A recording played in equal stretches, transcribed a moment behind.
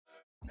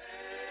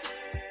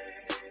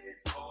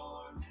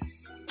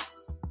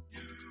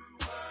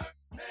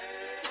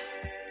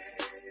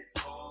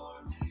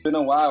Been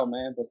a while,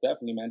 man, but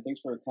definitely, man. Thanks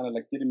for kind of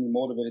like getting me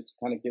motivated to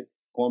kind of get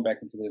going back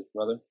into this,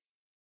 brother.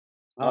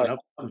 All Oh, right. no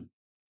problem.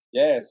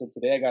 Yeah. So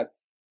today I got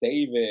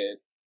David.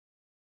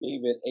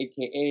 David,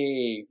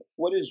 aka,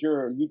 what is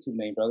your YouTube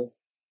name, brother?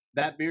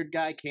 That beard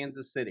guy,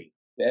 Kansas City.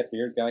 That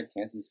beard guy,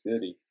 Kansas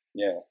City.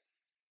 Yeah,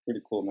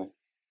 pretty cool, man.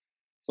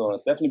 So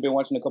I've definitely been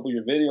watching a couple of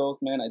your videos,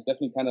 man. I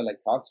definitely kind of like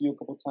talked to you a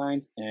couple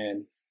times,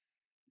 and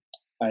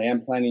I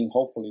am planning,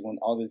 hopefully, when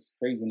all this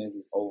craziness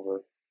is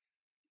over,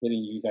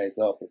 hitting you guys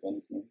up if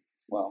anything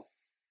as well.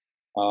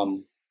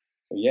 Um,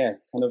 so yeah,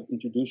 kind of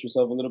introduce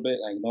yourself a little bit.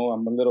 I know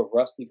I'm a little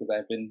rusty because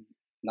I've been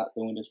not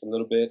doing this for a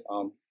little bit.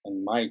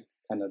 And Mike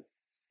kind of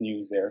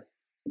news there.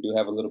 I do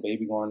have a little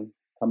baby born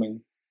coming,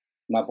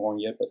 not born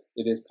yet, but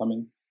it is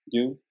coming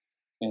due,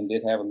 and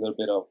did have a little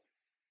bit of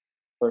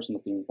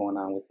personal things going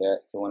on with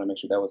that. So I want to make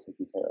sure that was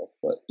taken care of.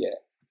 But yeah,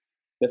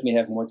 definitely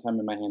have more time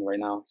in my hand right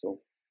now, so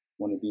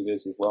want to do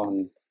this as well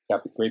and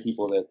got the great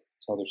people that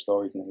tell their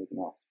stories and everything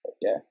else. But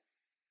yeah,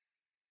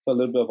 so a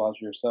little bit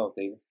about yourself,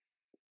 David.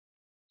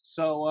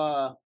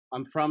 So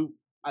I'm from.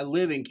 I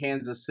live in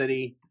Kansas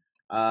City.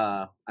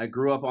 I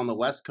grew up on the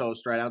West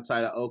Coast, right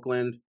outside of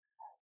Oakland.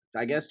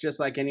 I guess just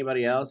like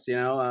anybody else,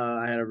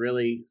 I had a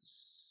really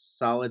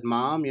solid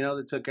mom,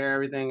 that took care of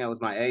everything. That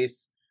was my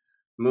ace.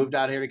 Moved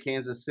out here to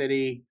Kansas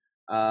City.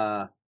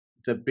 Uh,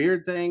 the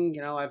beard thing,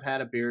 I've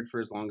had a beard for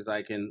as long as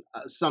I can,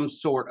 some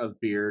sort of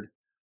beard,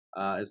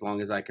 as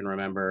long as I can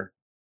remember.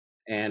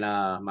 And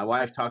my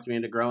wife talked me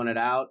into growing it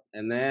out,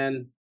 and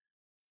then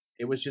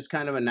it was just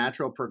kind of a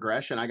natural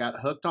progression. I got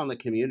hooked on the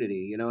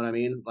community. You know what I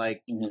mean?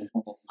 Like, Hmm.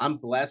 I'm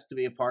blessed to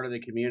be a part of the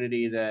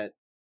community that,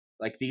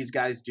 like, these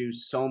guys do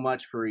so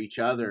much for each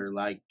other.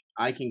 Like,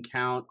 I can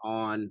count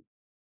on,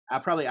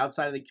 probably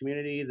outside of the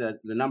community, the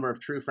number of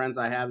true friends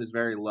I have is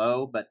very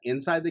low, but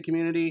inside the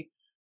community,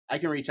 I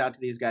can reach out to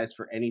these guys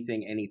for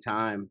anything,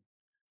 anytime.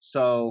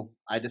 So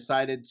I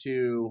decided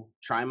to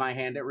try my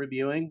hand at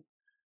reviewing,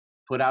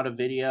 put out a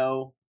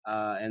video,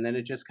 and then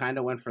it just kind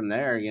of went from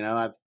there.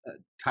 I've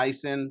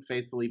Tyson,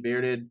 faithfully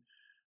bearded,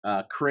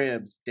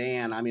 Cribs,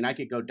 Dan. I mean, I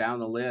could go down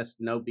the list,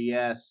 no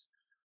BS,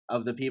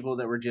 of the people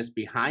that were just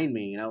behind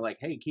me. Like,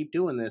 hey, keep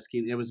doing this.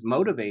 Keep. It was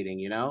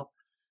motivating,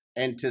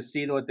 and to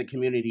see what the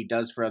community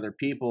does for other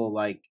people.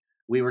 Like,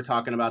 we were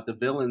talking about the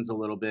villains a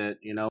little bit.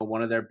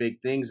 One of their big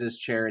things is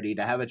charity.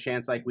 To have a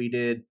chance like we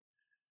did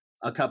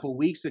a couple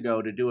weeks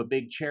ago to do a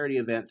big charity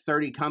event,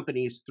 30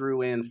 companies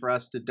threw in for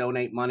us to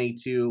donate money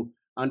to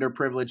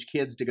underprivileged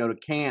kids to go to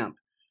camp.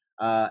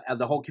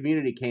 The whole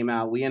community came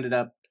out. We ended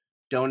up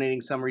donating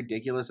some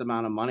ridiculous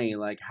amount of money.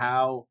 Like,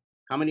 how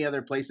many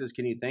other places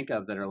can you think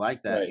of that are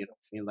like that? Right. I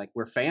mean, like,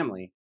 we're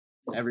family,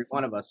 every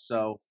one of us.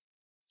 So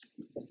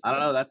I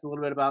don't know. That's a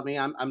little bit about me.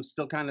 I'm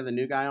still kind of the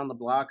new guy on the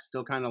block,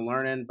 still kind of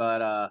learning,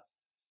 but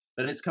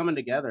it's coming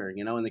together,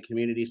 and the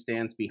community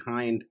stands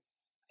behind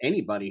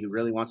anybody who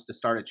really wants to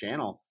start a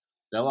channel.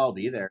 They'll all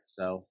be there.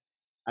 So,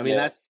 I mean, Yeah.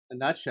 that's a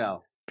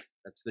nutshell.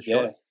 That's the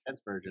short Yeah.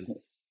 sense version.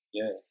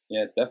 Yeah,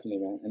 yeah, definitely,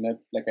 man. And that,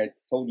 like I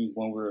told you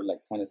when we were like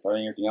kind of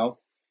starting everything else,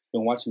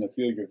 been watching a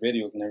few of your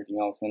videos and everything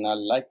else, and I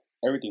like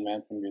everything,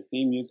 man, from your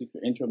theme music,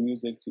 your intro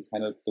music, to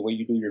kind of the way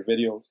you do your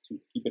videos, to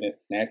keeping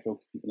it natural,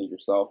 keeping it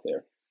yourself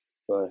there.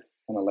 So I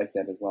kind of like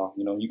that as well.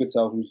 You could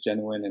tell who's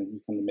genuine and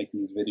who's kind of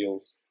making these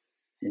videos,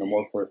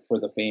 more for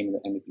the fame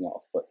than anything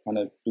else, but kind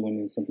of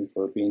doing something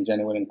for being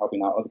genuine and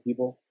helping out other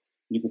people.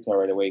 You could tell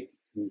right away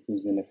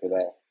who's in it for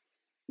that.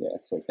 Yeah,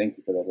 so thank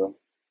you for that, bro.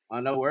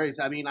 No worries.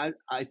 I mean,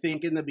 I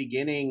think in the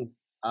beginning,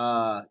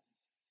 uh,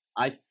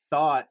 I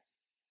thought,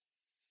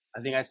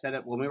 I think I said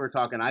it when we were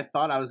talking, I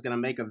thought I was going to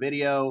make a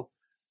video.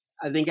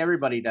 I think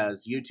everybody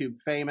does. YouTube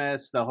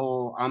famous, the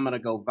whole I'm going to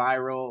go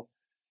viral.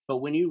 But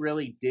when you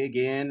really dig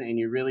in and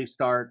you really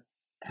start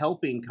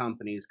helping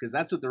companies, because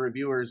that's what the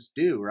reviewers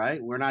do,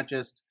 right? We're not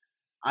just,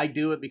 I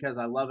do it because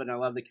I love it and I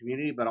love the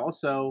community, but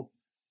also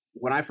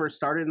when I first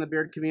started in the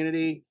beard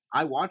community,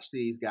 I watched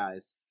these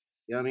guys.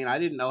 You know what I mean? I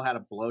didn't know how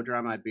to blow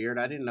dry my beard.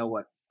 I didn't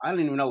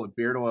even know what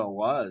beard oil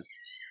was.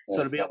 So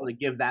Right. to be able to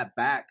give that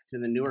back to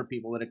the newer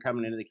people that are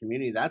coming into the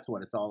community, that's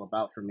what it's all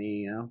about for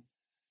me.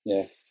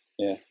 Yeah,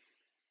 yeah,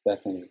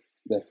 definitely,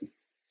 definitely.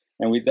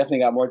 And we definitely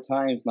got more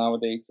times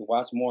nowadays to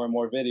watch more and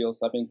more videos.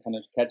 So I've been kind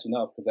of catching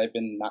up because I've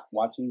been not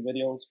watching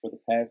videos for the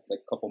past like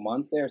couple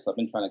months there. So I've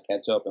been trying to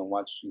catch up and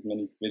watch as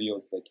many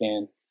videos as I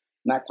can.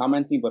 Not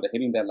commenting, but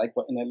hitting that like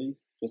button at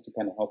least, just to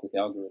kind of help with the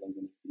algorithms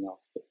and everything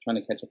else. But trying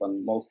to catch up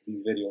on most of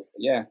these videos. But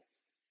yeah,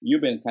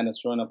 you've been kind of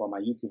showing up on my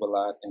YouTube a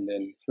lot, and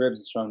then Cribs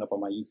is showing up on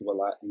my YouTube a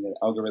lot, and the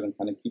algorithm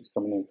kind of keeps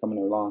coming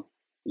along.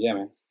 But yeah,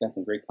 man, it's got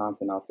some great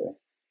content out there.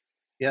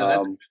 Yeah,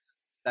 Um,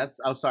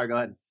 oh, sorry, go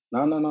ahead.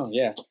 no, no, no,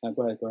 yeah, no,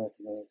 go ahead, go ahead.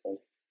 Go ahead.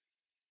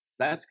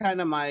 That's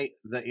kind of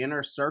the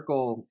inner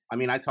circle. I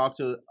mean, I talk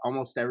to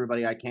almost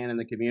everybody I can in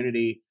the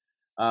community,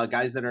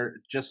 guys that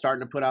are just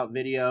starting to put out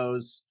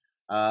videos,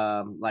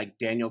 like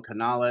Daniel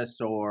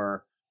Canales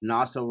or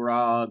Naso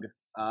Rog,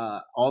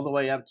 all the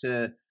way up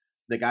to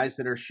the guys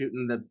that are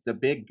shooting the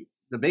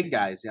big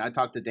guys. I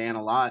talk to Dan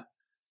a lot,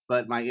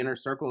 but my inner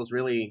circle is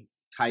really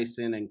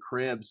Tyson and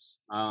Cribs.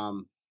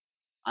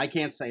 I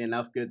can't say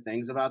enough good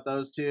things about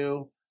those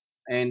two,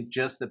 and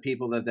just the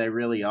people that they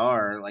really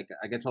are. Like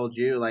I told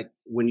you, like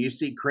when you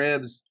see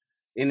Cribs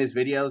in his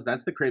videos,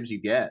 that's the Cribs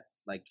you get.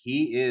 Like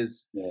he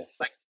is Yeah,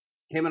 like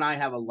him and I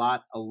have a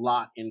lot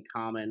in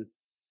common,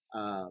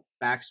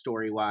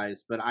 backstory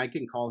wise. But I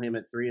can call him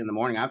at 3 in the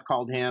morning. I've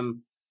called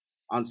him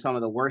on some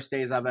of the worst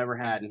days I've ever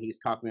had, and he's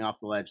talked me off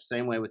the ledge.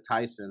 Same way with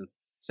Tyson.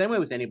 Same way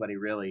with anybody,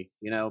 really.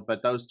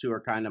 But those two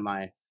are kind of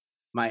my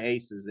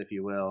aces, if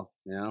you will.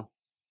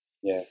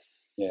 yeah,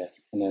 yeah.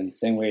 And then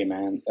same way,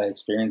 man. That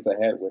experience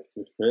I had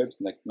with Cribs,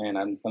 like, man,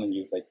 I'm telling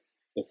you, like,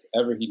 if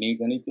ever he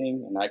needs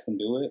anything and I can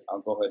do it,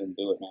 I'll go ahead and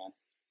do it, man.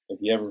 If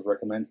he ever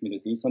recommends me to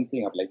do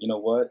something, I'm like, you know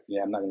what?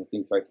 Yeah, I'm not gonna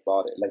think twice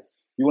about it. Like,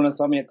 you want to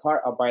sell me a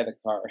car? I'll buy the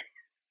car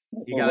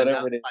You or got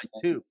enough whatever it is, by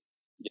man. two.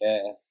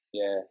 Yeah,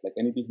 yeah. Like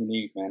anything he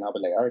needs, man. I'll be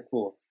like, all right,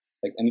 cool.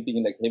 Like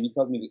anything, like if he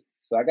tells me,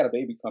 so I got a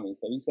baby coming,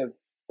 so he says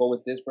go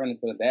with this brand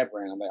instead of that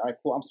brand. I'm like, all right,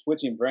 cool. I'm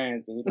switching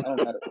brands, dude. I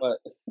don't matter what.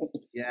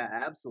 Yeah,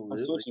 I'm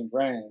absolutely. switching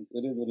brands.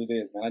 It is what it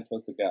is, man. I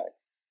trust the guy.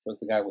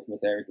 Trust the guy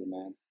with everything,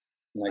 man.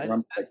 And like I think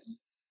remember, like,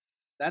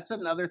 that's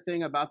another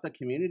thing about the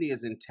community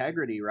is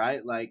integrity,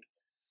 right? Like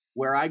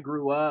where I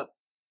grew up,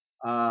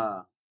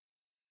 uh,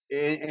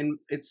 and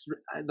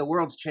the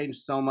world's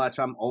changed so much.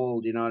 I'm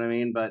old, you know what I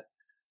mean? But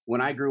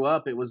when I grew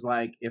up, it was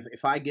like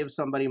if I give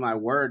somebody my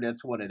word,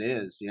 that's what it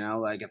is.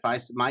 Like if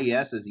my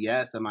yes is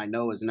yes and my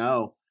no is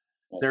no,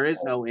 there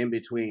is no in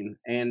between.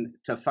 And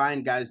to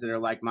find guys that are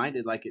like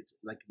minded, like it's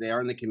like they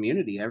are in the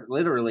community,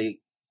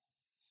 literally.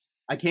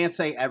 I can't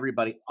say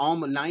everybody.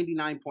 Almost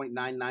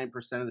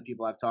 99.99% of the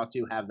people I've talked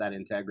to have that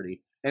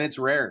integrity, and it's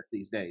rare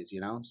these days.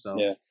 So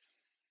yeah,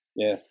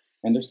 yeah.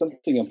 And there's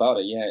something about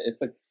it. Yeah,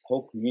 it's like this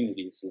whole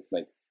community is just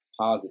like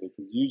positive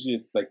because usually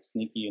it's like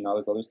sneaky and all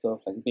this other stuff.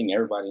 Like I think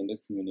everybody in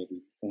this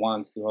community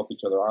wants to help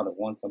each other out and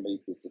wants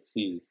somebody to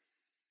succeed.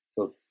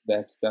 So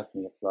that's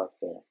definitely a plus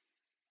there.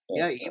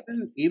 Yeah, yeah,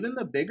 even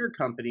the bigger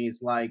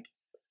companies, like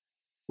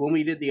when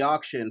we did the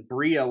auction,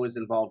 Brio is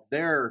involved.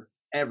 They're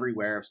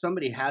everywhere. If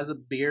somebody has a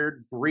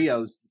beard,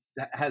 Brio's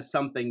has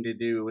something to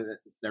do with it.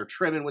 They're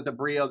trimming with a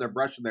Brio, they're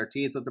brushing their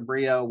teeth with a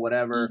Brio,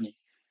 whatever. hmm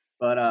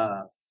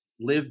But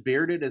Live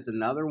Bearded is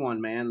another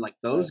one, man. Like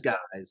yeah,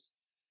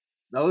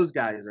 those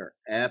guys are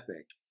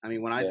epic. I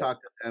mean, when I yeah, talk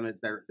to them,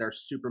 they're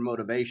super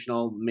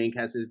motivational. Mink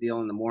has his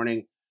deal in the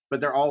morning, but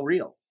they're all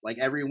real. Like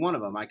every one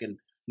of them, I can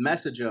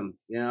message them,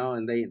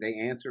 and they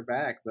answer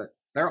back. But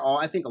they're all.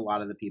 I think a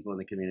lot of the people in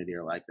the community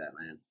are like that,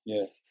 man.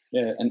 yeah,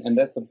 yeah. And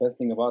that's the best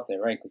thing about that,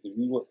 right? Because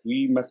if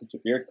we message a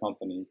beard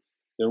company,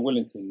 they're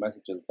willing to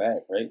message us back,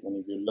 right? When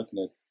if you're looking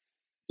to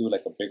do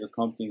like a bigger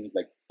company,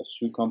 like a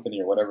shoe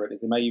company or whatever it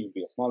is, it might even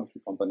be a smaller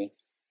shoe company.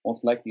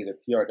 Most likely, the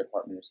PR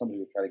department or somebody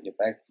will try to get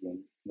back to you. And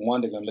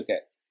one, they're gonna look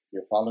at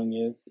your following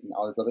is and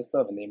all this other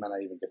stuff, and they might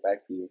not even get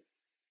back to you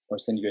or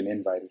send you an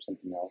invite or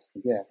something else.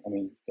 Because yeah, I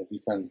mean, if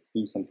you're trying to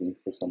do something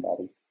for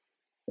somebody,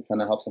 or trying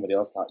to help somebody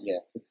else out, yeah,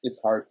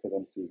 it's hard for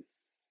them to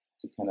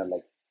kind of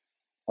like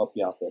help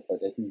you out there. But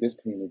I think this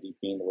community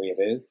being the way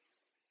it is,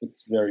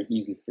 it's very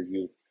easy for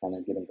you to kind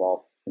of get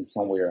involved in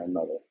some way or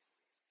another.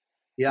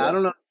 Yeah, I Yeah,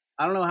 don't know.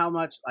 I don't know how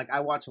much. Like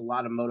I watch a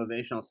lot of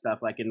motivational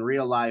stuff. Like in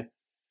real life,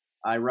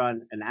 I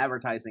run an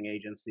advertising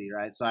agency,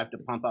 right? So I have to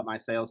pump up my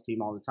sales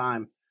team all the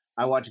time.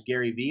 I watch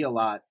Gary Vee a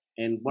lot,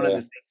 and one of yeah,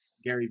 the things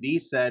Gary Vee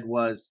said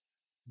was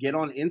get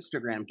on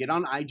Instagram, get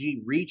on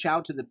IG, reach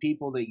out to the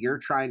people that you're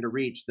trying to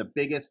reach, the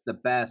biggest, the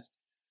best.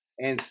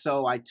 And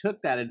so I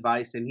took that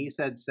advice, and he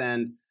said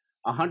send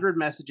 100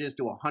 messages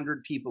to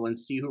 100 people and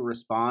see who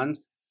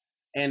responds.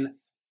 And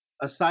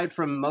aside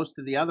from most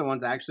of the other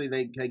ones, actually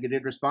they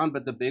did respond,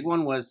 but the big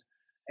one was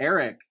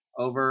Eric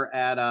over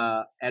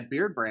at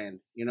Beard Brand.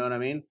 You know what I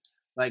mean?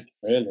 Like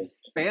really,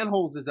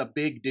 Spanholes is a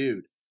big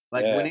dude.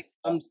 Like when yeah, it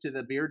comes to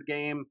the beard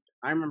game,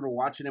 I remember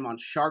watching him on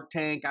Shark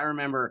Tank. I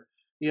remember,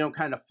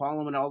 kind of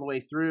following it all the way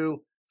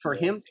through. For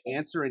yeah, him to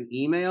answer an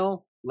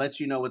email lets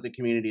you know what the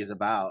community is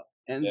about.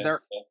 And yeah,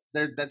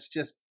 they're that's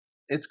just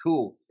it's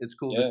cool. It's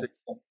cool to yeah, see.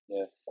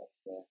 yeah,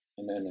 yeah.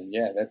 And then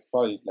yeah, that's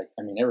probably like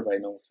I mean everybody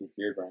knows who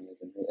Beard Brand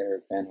is and who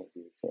Eric Van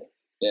is. So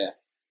yeah,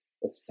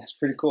 that's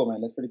pretty cool, man.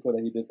 That's pretty cool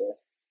that he did that.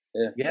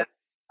 Yeah, Yeah.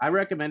 I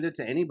recommend it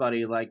to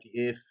anybody. Like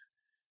if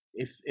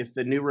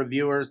the new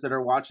reviewers that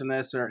are watching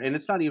this are, and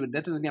it's not even,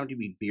 that doesn't have to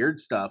be beard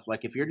stuff.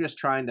 Like if you're just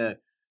trying to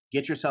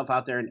get yourself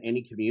out there in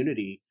any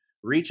community,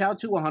 reach out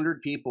to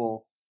 100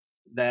 people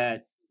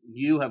that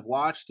you have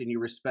watched and you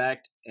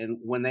respect, and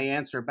when they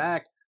answer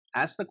back,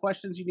 ask the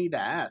questions you need to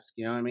ask.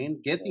 You know what I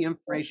mean? Get yeah, the right,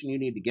 information you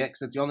need to get,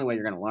 because it's the only way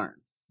you're going to learn.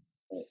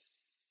 right.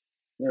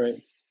 You're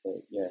right.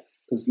 Right, yeah,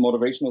 because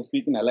motivational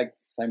speaking, I like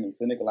Simon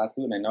Sinek a lot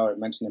too, and I know I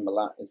mentioned him a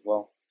lot as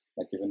well.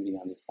 Like even being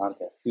on this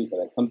podcast too, but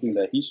like something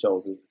that he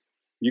shows is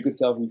you could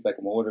tell who's like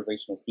a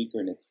motivational speaker,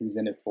 and it's who's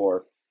in it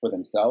for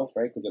themselves,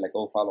 right? Because they're like,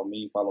 oh, follow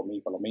me, follow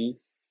me, follow me,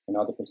 and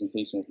all the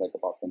presentations like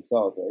about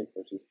themselves, right?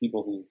 Versus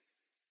people who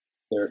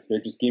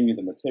they're just giving you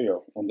the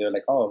material, and they're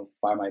like, oh,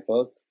 buy my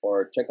book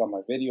or check out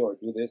my video or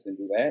do this and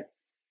do that.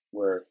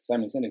 Where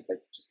Simon Sinek's like,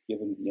 just give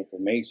them the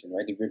information,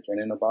 right? If you're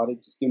training a body,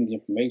 just give them the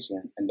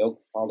information, and they'll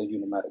follow you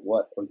no matter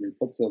what, or your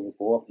book sales will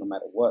go up no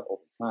matter what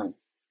over time.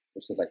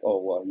 It's just like, oh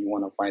well, you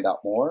want to find out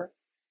more?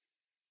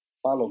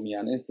 Follow me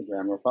on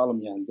Instagram or follow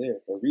me on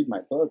this or read my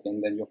book,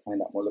 and then you'll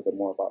find out more, a little bit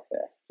more about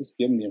that. Just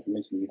give them the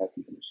information. You have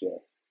something to share.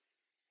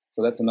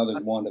 So that's another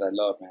That's, one that I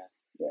love, man.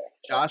 Yeah,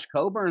 Josh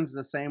Coburn's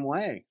the same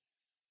way.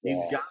 You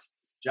yeah, got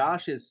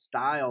Josh's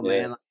style,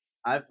 yeah. man.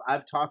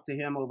 I've talked to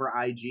him over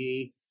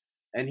IG,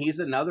 and he's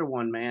another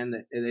one, man,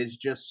 that is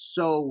just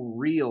so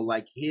real.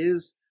 Like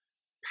his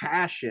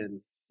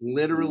passion Mhm.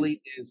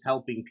 literally is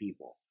helping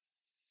people.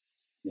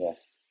 Yeah,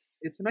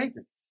 It's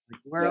amazing.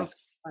 Like where yeah. else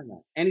can you find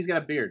that? And he's got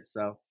a beard,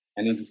 so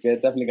And he's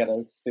definitely got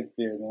a sick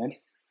beard, man.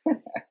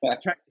 I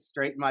tried to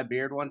straighten my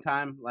beard one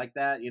time like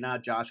that. You know, how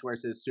Josh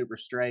wears his super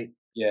straight.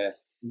 Yeah,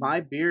 My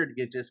beard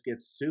just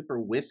gets super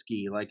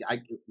whiskey. Like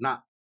I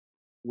not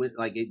with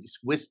like it's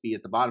wispy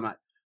at the bottom.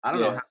 I don't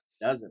know yeah, how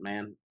he does it,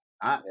 man.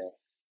 It yeah.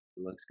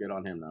 looks good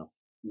on him though.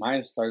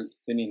 Mine start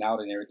thinning out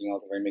and everything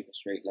else if I make it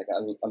straight. Like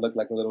I look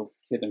like a little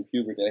kid in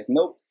puberty. Like,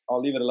 nope,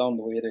 I'll leave it alone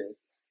the way it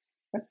is.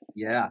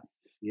 Yeah,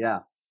 yeah,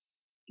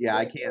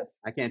 yeah. Yeah,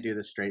 I can't do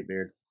the straight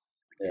beard.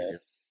 I can't yeah. do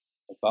it.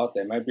 About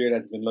that, my beard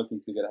has been looking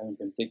too good. I haven't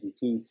been taking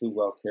too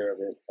well care of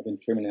it. I've been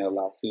trimming it a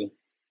lot too.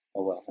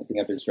 Oh well, I think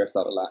I've been stressed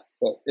out a lot,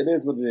 but it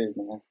is what it is,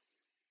 man.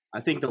 I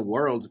think the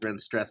world's been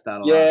stressed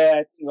out a lot. Yeah, I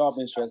think we've all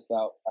been stressed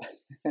out.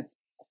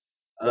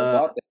 So Uh,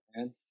 about that,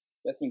 man,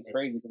 that's been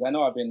crazy because I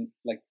know I've been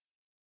like,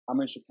 I'm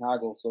in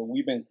Chicago, so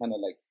we've been kind of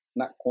like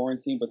not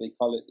quarantine, but they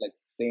call it like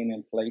staying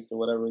in place or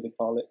whatever they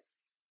call it.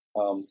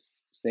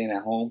 Staying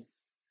at home.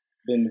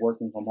 Been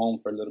working from home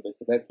for a little bit,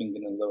 so that's been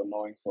getting a little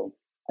annoying. So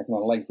I kind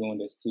of like doing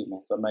this too,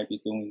 man. So I might be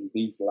doing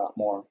these a lot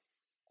more.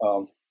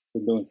 Um,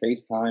 been doing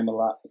FaceTime a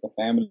lot with the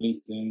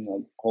family, doing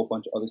a whole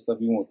bunch of other stuff,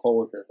 even with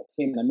coworkers. Like,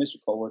 hey, man, I miss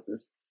your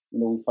coworkers. You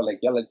know, we probably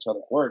like yell at each other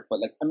at work, but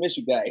like, I miss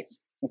you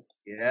guys.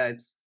 yeah,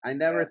 it's. I Yeah,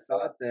 never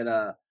thought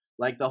that.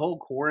 Like the whole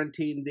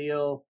quarantine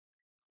deal.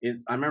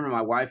 It's. I remember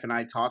my wife and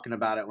I talking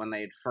about it when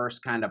they had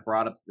first kind of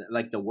brought up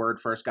like the word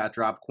first got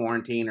dropped,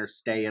 quarantine or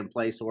stay in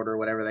place order,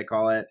 whatever they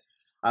call it.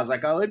 I was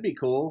like, oh, it'd be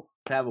cool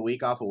to have a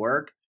week off of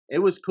work. It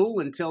was cool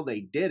until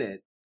they did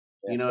it.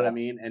 yeah, You know what I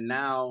mean? And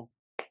now,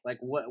 like,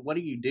 what do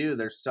you do?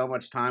 There's so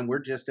much time. We're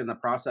just in the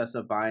process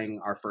of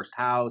buying our first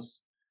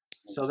house,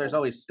 so there's 100%.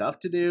 always stuff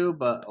to do.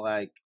 But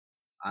like,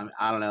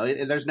 I don't know.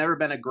 There's never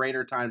been a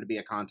greater time to be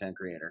a content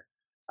creator.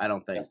 I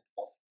don't Yeah, think.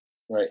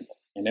 right.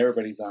 And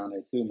everybody's on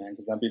it too, man.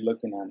 Because I'll be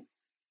looking on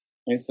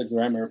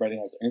Instagram. Everybody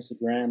has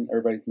Instagram.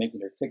 Everybody's making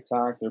their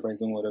TikToks. Everybody's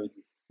doing whatever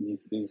you need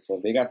to do. So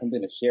if they got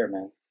something to share,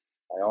 man,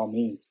 by all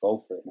means, go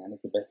for it, man.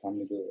 It's the best time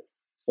to do it,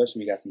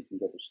 especially if you got something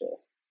good to share.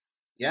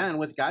 Yeah, and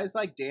with guys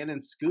like Dan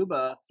and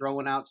Scuba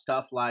throwing out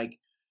stuff like,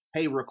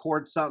 "Hey,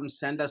 record something,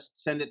 send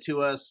it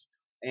to us,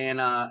 and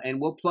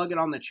we'll plug it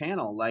on the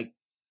channel." Like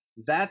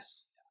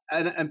that's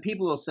and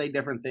people will say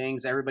different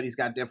things. Everybody's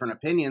got different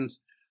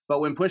opinions, but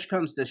when push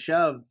comes to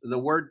shove, the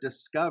word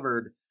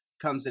discovered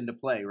comes into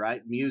play,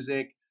 right?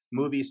 Music,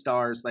 movie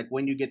stars, like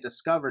when you get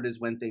discovered is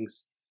when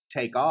things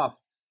take off.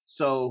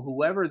 So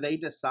whoever they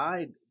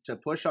decide to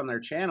push on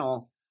their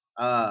channel,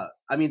 I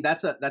mean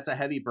that's a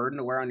heavy burden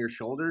to wear on your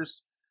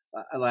shoulders.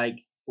 Like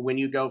when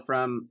you go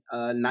from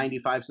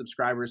 95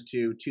 subscribers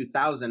to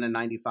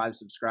 2,095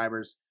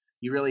 subscribers,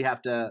 you really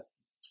have to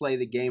play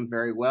the game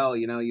very well.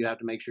 You know, you have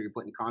to make sure you're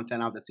putting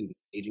content out that's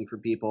engaging for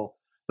people.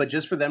 But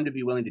just for them to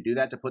be willing to do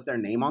that, to put their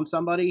name on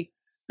somebody,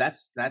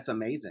 that's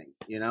amazing.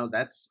 You know,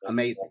 that's Yeah,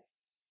 amazing.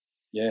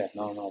 yeah,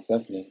 no, no,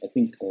 definitely. I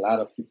think a lot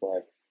of people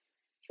have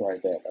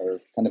tried that or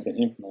kind of been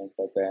influenced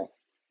by that.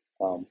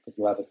 Because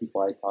a lot of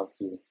people I talk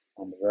to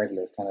on the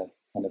regular kind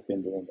of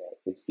been doing that.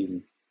 They've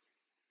seen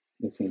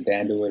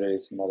Dan do it, or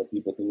they've seen other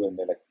people do it, and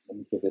they're like, let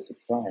me give this a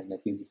try. And I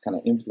think it's kind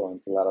of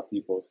influenced a lot of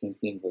people. Same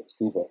thing with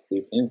Scuba.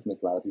 They've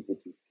influenced a lot of people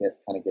to get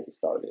it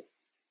started.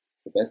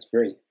 So that's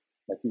great.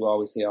 Like people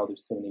always say, oh,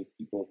 there's too many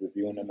people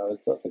reviewing and other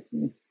stuff. Like,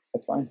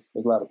 that's fine.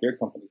 There's a lot of beer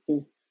companies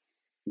too.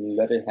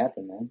 Let it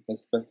happen, man.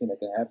 That's the best thing that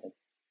can happen.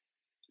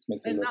 Just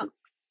makes it a And little bit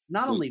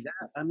not sweet. only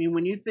that, I mean,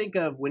 when you think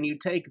of when you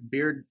take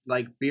beard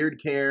like beard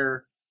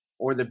care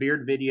or the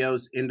beard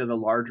videos into the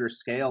larger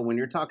scale, when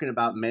you're talking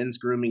about men's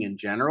grooming in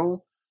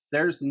general,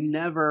 there's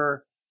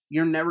never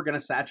you're never going to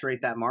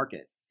saturate that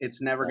market.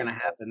 It's never going Right.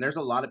 to happen. There's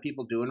a lot of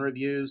people doing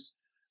reviews,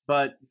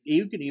 but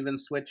you could even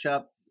switch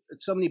up.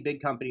 So many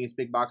big companies,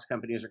 big box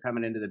companies are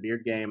coming into the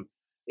beard game.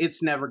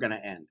 It's never going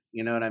to end.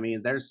 You know what I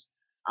mean?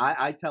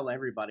 I tell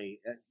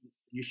everybody,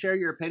 you share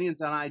your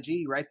opinions on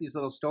IG, write these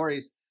little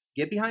stories,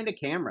 get behind a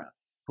camera,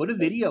 put a Right.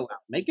 video out,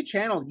 make a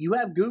channel. You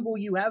have Google,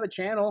 you have a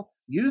channel,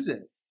 use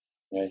it.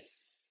 Right.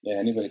 Yeah,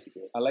 anybody could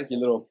do it. I like your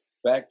little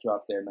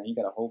backdrop there, man. You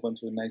got a whole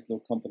bunch of nice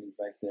little companies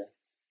back there.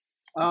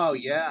 Oh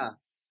yeah.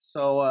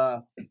 So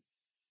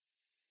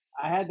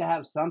I had to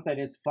have something.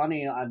 It's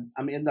funny.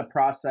 I'm in the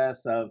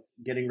process of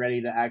getting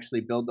ready to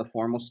actually build the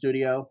formal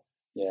studio,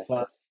 Yeah.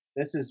 but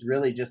this is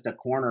really just a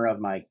corner of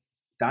my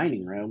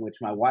dining room, which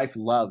my wife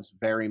loves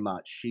very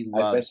much. She I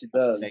bet loves she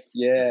things. does.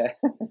 Yeah.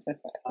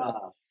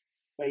 Uh,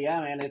 But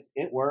yeah, man,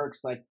 it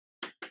works. Like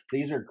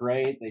these are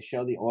great. They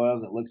show the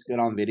oils. It looks good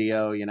on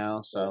video, you know.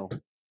 Yeah, So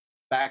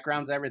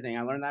background's everything.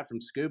 I learned that from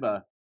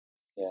scuba.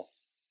 yeah,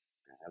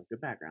 I have a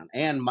good background,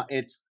 and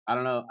it's I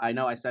don't know. I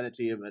know I said it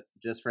to you, but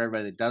just for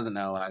everybody that doesn't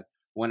know, I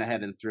went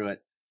ahead and threw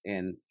it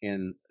in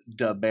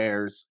the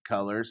Bears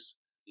colors.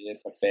 yeah.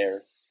 The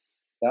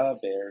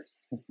Bears.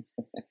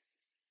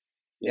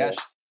 Yeah, Yeah,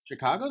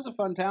 Chicago's a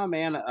fun town,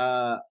 man.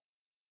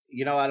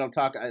 You know, I don't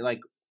talk. I like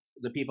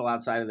the people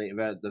outside of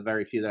the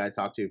very few that I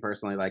talk to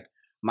personally. Like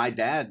my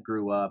dad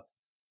grew up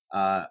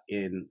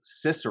in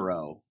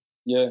Cicero,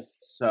 yeah.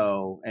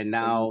 so and Yeah,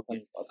 you now tell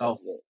me about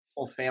that. the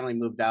whole family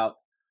moved out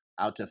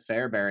to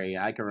Fairbury.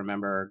 I can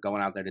remember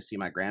going out there to see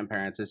my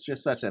grandparents. It's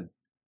just such a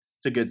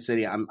it's a good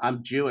city.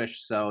 I'm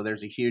Jewish, so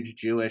there's a huge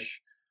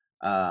Jewish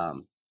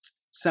um,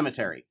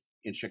 cemetery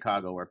in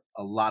Chicago where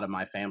a lot of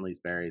my family's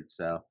buried.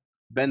 So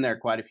been there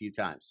quite a few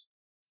times.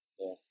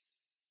 Yeah,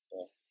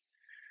 yeah.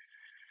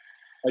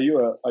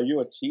 Are you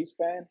a Chiefs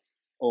fan,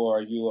 or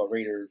are you a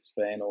Raiders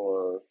fan,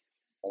 or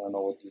I don't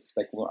know what just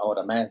like what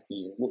I'm asking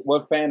you.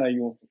 What fan are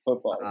you for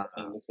football Uh,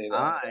 team? To say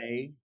that.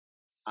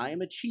 I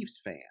am a Chiefs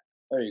fan.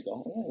 There you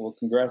go. Yeah, well,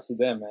 congrats to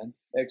them, man.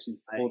 They actually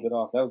pulled I it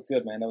off. That was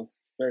good, man. That was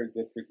a very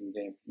good freaking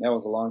game. That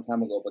was a long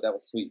time ago, but that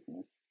was sweet,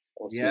 man.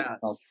 That was sweet. Yeah,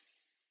 Sounds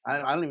I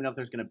don't even know if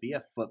there's going to be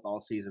a football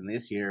season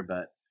this year,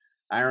 but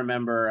I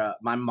remember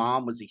my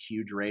mom was a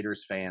huge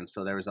Raiders fan,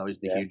 so there was always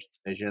the yeah. huge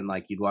division.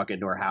 Like you'd walk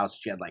into her house,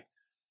 she had like,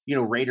 you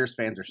know, Raiders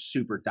fans are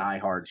super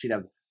diehard. She'd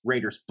have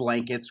Raiders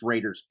blankets,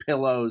 Raiders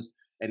pillows,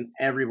 and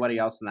everybody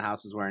else in the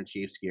house is wearing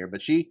Chiefs gear.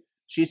 But she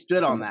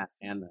stood on that,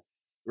 and the That's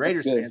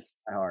Raiders good. fans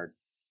are diehard.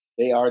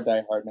 They are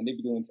diehard, man. They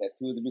be doing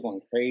tattoos. They be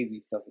going crazy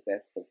stuff with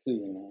that stuff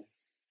too,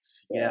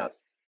 Yeah, But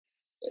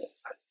yeah,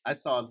 I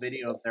saw a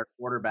video of their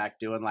quarterback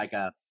doing like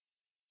a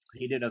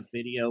he did a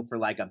video for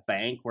like a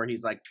bank where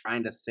he's like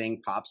trying to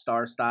sing pop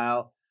star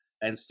style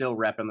and still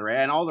repping the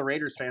Raiders. And all the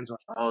Raiders fans are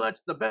like, "Oh,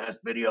 that's the best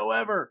video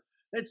ever.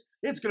 It's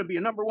gonna be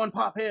a number one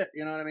pop hit."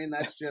 You know what I mean?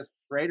 That's just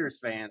Raiders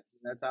fans.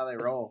 That's how they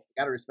roll.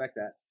 Got to respect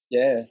that.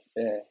 yeah.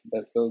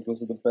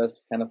 Those are the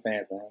best kind of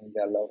fans, man. You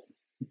gotta love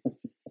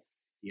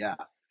Yeah,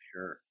 for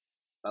sure.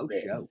 Oh,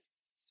 them. show.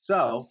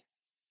 So,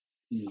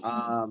 Yeah.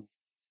 um,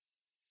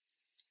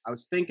 I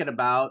was thinking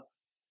about,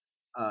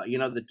 you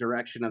know, the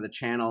direction of the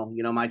channel.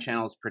 You know, my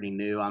channel is pretty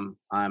new.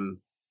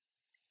 I'm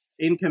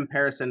in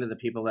comparison to the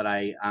people that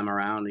I'm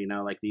around, you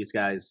know, like these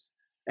guys,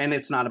 and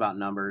it's not about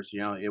numbers, you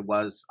know,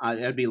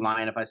 I'd be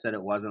lying if I said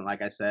it wasn't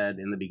like I said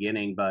in the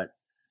beginning, but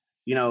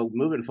you know,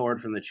 moving forward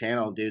from the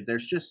channel, dude,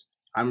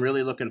 I'm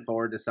really looking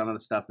forward to some of the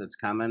stuff that's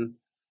coming.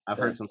 I've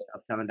Yeah, heard some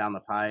stuff coming down the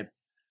pipe.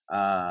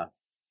 Uh,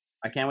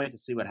 I can't wait to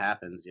see what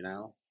happens, you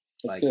know,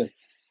 that's like good.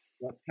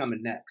 what's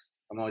coming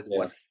next. I'm always a Yeah,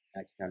 what's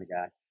next kind of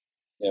guy.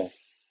 yeah.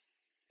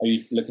 Are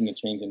you looking to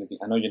change anything?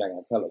 I know you're not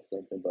gonna tell us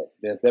something, but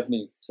yeah,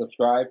 definitely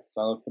subscribe.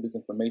 So I'll put this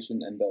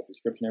information in the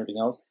description, and everything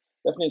else.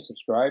 Definitely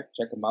subscribe,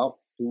 check them out,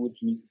 do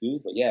what you need to do.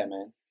 But yeah,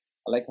 man,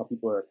 I like how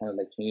people are kind of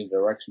like changing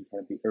direction,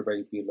 trying to be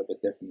everybody be a little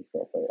bit different and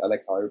stuff. I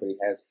like how everybody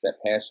has that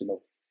passion of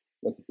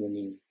what they're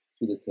bringing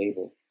to the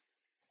table.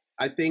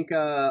 I think,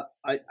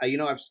 you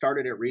know, I've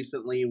started it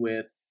recently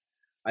with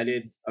I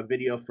did a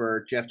video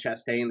for Jeff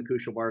Chastain, the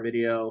Kushal Bar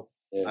video,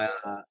 Yeah,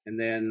 and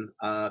then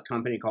a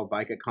company called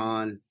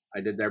BikeaCon. I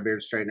did their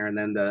beard straightener, and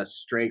then the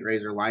straight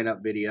razor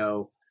lineup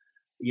video.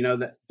 You know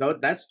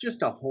that's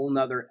just a whole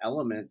nother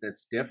element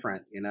that's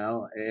different. You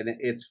know, and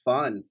it's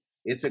fun.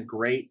 It's a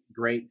great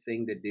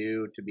thing to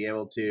do to be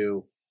able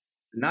to.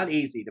 Not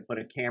easy to put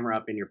a camera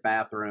up in your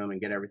bathroom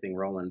and get everything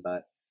rolling,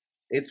 but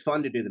it's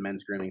fun to do the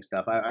men's grooming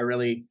stuff. I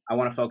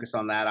want to focus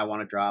on that. I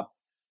want to drop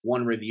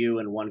one review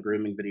and one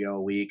grooming video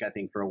a week, I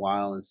think, for a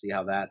while and see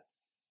how that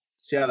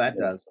yeah,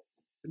 does.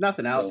 If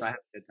nothing yeah. else, I have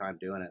a good time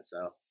doing it.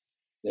 So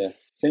Yeah,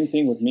 same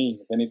thing with me.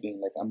 If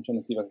anything, like I'm trying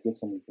to see if I can get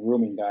some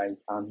grooming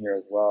guys on here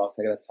as well.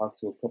 So I got to talk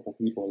to a couple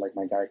people, like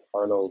my guy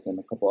Carlos and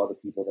a couple other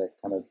people that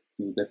kind of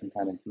do different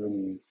kind of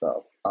grooming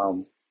stuff.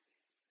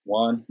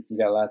 One, we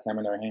got a lot of time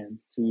in our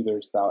hands. Two,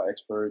 they're style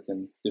experts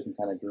and different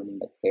kind of grooming,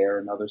 like hair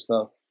and other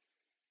stuff.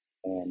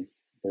 And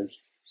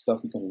there's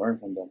stuff we can learn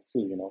from them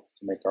too,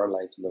 to make our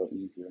lives a little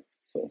easier.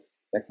 So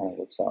that kind of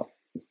works out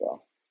as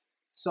well.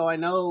 so I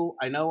know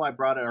I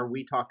brought it or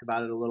we talked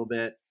about it a little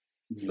bit,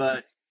 Mhm.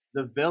 but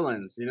the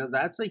villains, you know,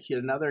 that's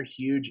another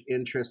huge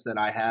interest that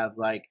I have.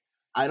 Like,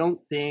 I don't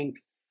think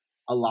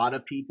a lot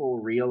of people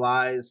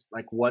realize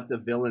like what the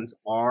villains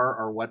are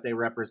or what they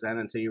represent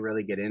until you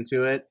really get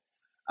into it.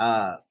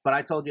 But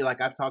I told you,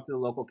 like, I've talked to the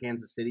local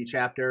Kansas City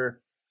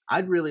chapter.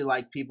 I'd really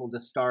like people to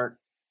start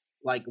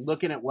like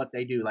looking at what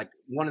they do. Like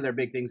one of their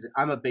big things,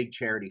 I'm a big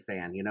charity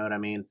fan. You know what I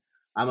mean?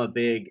 I'm a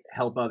big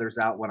help others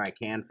out when I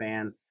can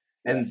fan,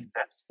 Yeah, and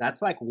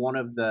that's like one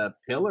of the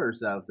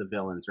pillars of the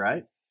villains,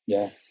 right?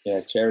 yeah.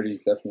 Charity is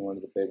definitely one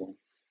of the big ones.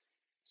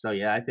 So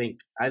yeah, I think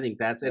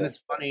that's and Yeah, it's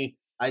funny.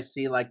 I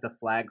see like the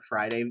Flag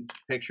Friday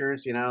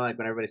pictures, you know, like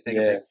when everybody's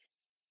taking yeah, pictures,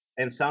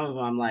 and some of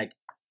them I'm like,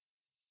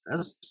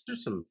 those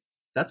are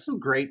that's some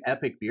great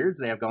epic beards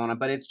they have going on,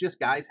 but it's just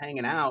guys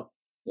hanging out,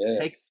 yeah.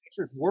 taking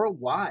pictures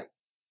worldwide.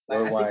 Like,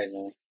 worldwide,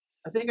 man.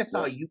 I think I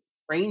saw Yeah, a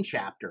Ukraine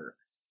chapter.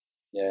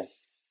 yeah.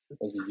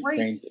 It's There's a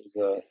crazy.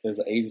 Ukraine. There's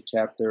an Asia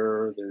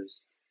chapter.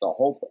 There's the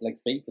whole like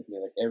basically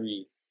like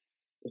every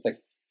it's like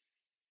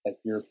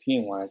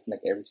European one. I think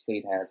like every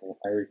state has one,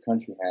 every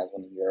country has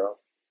one in Europe.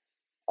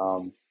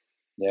 Um,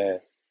 yeah.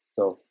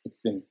 So it's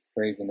been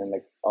crazy, and then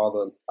like all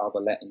the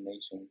Latin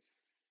nations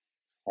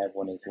have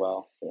one as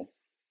well. So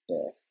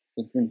yeah,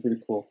 it's been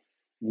pretty cool.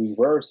 We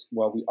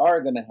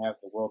are gonna have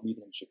the world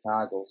meeting in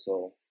Chicago,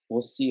 so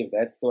we'll see if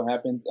that still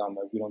happens.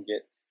 If we don't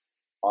get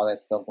all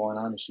that stuff going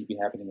on, it should be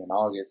happening in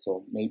August.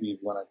 So maybe if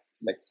you wanna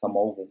like come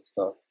over and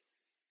stuff,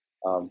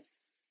 um,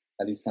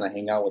 at least kind of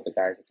hang out with the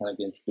guys and kind of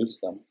get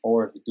introduced to them.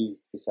 Or if you do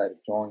decide to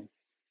join,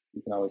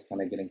 you can always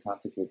kind of get in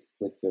contact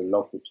with your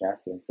local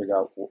chapter and figure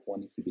out what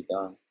needs to be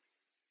done.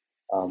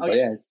 Oh But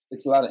yeah, yeah,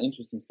 it's a lot of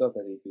interesting stuff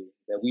that they do,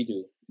 that we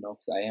do, because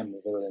I am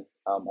a villain.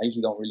 I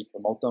usually don't really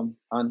promote them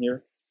on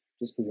here,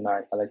 just because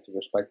I like to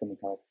respect them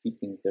and kind of keep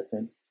things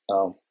different.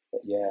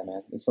 But yeah,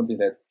 man, it's something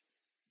that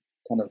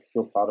kind of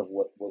feel proud of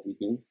what we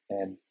do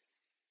and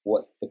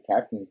what the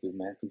captains do,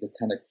 man, because they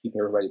kind of keep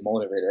everybody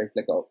motivated.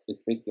 Right?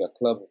 It's basically a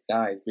club of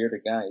guys,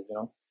 bearded guys,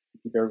 to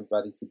keep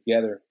everybody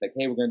together. Like,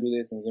 hey, we're gonna do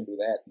this and we're gonna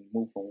do that, and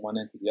move from one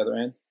end to the other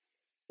end.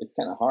 It's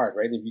kind of hard,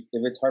 right? If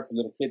it's hard for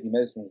little kids,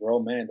 imagine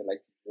grown men that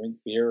like to drink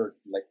beer or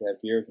like to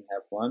have beers and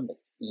have fun. Like,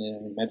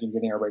 imagine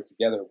getting everybody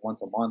together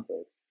once a month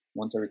or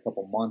once every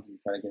couple of months and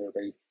trying to get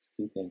everybody to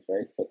do things,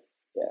 right? But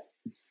yeah,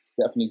 it's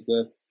definitely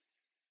good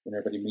when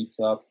everybody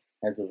meets up,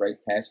 has the right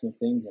passion of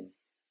things, and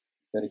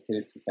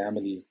dedicated to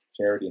family,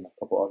 charity, and a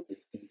couple other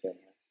things and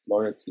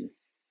loyalty.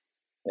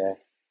 Yeah,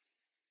 it's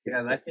yeah.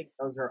 I think definitely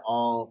those are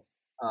all,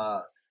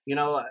 uh, you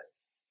know,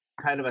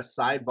 kind of a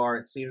sidebar.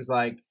 It seems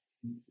like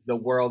the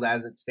world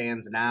as it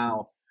stands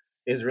now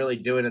is really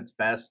doing its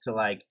best to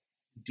like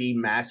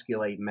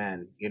demasculate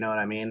men. You know what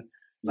I mean?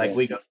 Like yeah,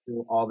 we go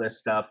through all this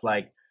stuff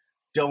like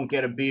don't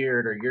get a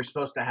beard or you're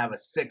supposed to have a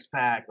six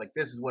pack. Like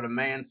this is what a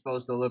man's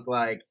supposed to look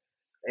like.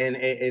 And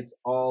it's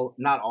all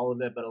not all of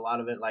it, but a lot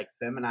of it like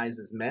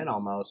feminizes men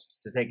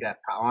almost to take that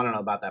power. I don't know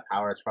about that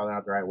power. It's probably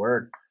not the right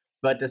word,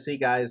 but to see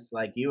guys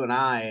like you and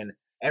I and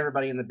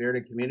everybody in the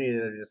bearded community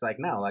that are just like,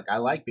 no, like I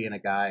like being a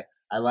guy.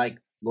 I like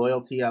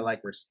loyalty. I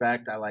like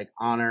respect. I like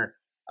honor.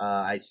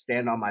 I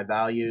stand on my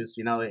values.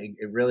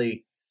 It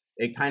really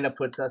it kind of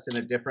puts us in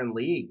a different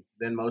league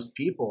than most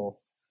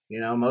people.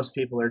 Most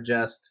people are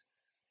just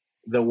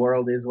the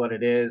world is what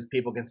it is.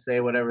 People can say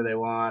whatever they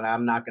want.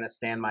 I'm not going to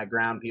stand my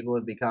ground. People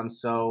have become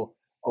so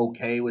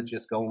okay with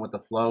just going with the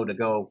flow to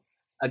go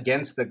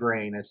against the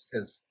grain is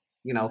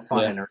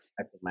fun yeah, in a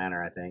respectful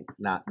manner. I think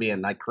not being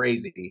like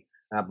crazy,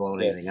 not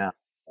blowing yeah, anything up.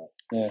 But,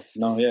 yeah.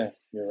 No, yeah,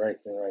 you're right.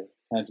 You're right.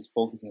 Kind of just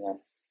focusing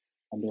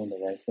on doing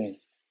the right thing.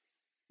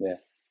 Yeah,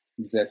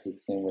 exactly the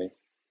same way.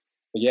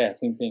 But yeah,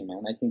 same thing,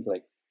 man. I think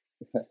like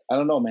I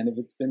don't know, man, if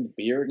it's been the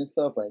beard and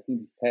stuff, but I think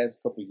these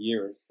past couple of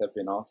years have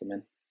been awesome,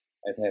 man.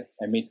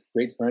 I made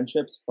great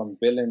friendships from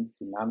villains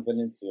to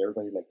non-villains to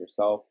everybody like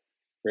yourself,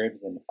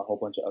 Cribs, and a whole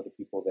bunch of other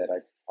people that I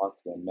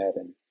talked to and met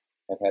and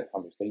have had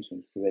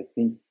conversations. Because I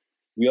think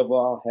we have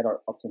all had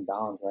our ups and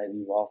downs, right?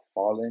 We've all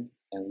fallen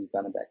and we've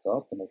gotten back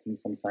up, and I think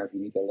sometimes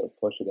we need that little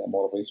push or that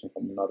motivation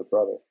from another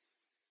brother,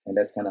 and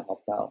that's kind of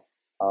helped out.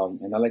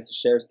 And I like to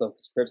share stuff.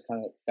 Scripts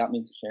kind of got me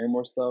into sharing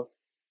more stuff.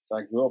 So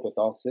I grew up with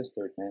all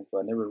sisters, man. So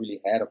I never really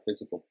had a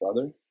physical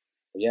brother.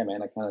 But yeah,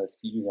 man, I kind of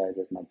see you guys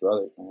as my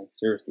brother, man.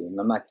 Seriously, and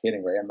I'm not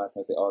kidding, right? I'm not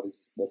gonna say, "Oh,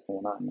 this what's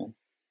going on, man."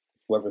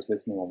 Whoever's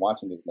listening or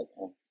watching this, like,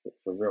 oh,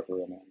 for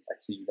real, man. I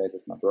see you guys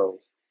as my bros.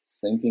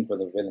 Same thing for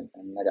the villain,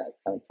 and I gotta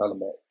kind of tell them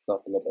that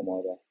stuff a little bit more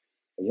of that.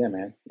 But yeah,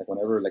 man, like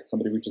whenever like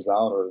somebody reaches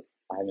out or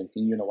I haven't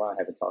seen you in a while, I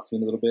haven't talked to you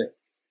in a little bit,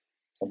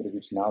 somebody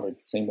reaching out or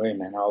same way,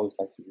 man. I always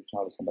like to reach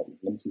out to somebody.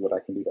 Let me see what I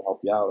can do to help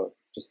you out, or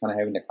just kind of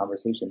having that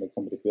conversation make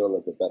somebody feel a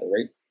little bit better,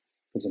 right?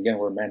 Because again,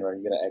 we're men, right?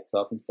 You gotta act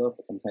tough and stuff,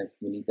 but sometimes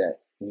we need that.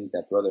 We need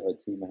that brotherhood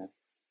too, man.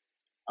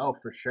 oh,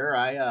 for sure.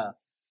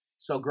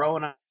 So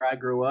growing up where I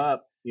grew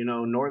up,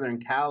 Northern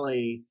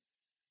Cali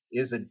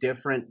is a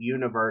different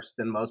universe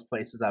than most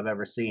places I've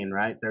ever seen,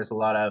 right? There's a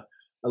lot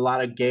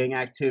of gang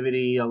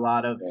activity, a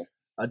lot of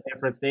Yeah,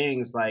 different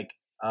things like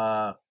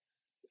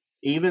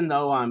even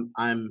though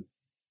I'm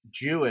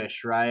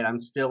Jewish, right? I'm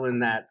still in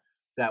that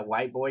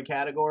white boy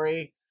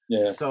category.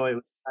 yeah, So it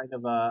was kind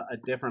of a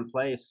different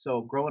place.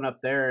 So growing up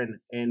there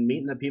and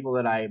meeting the people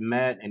that I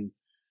met and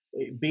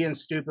being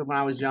stupid when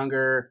I was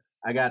younger,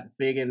 I got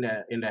big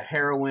into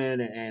heroin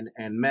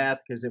and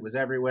meth because it was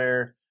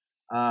everywhere.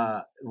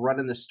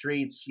 Running the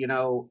streets,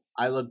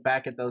 I look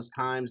back at those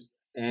times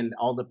and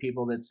all the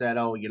people that said,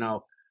 "Oh,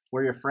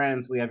 we're your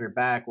friends, we have your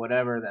back,"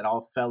 whatever, that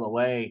all fell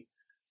away.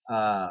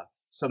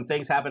 Some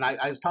things happened.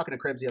 I was talking to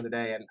Cribs the other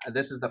day, and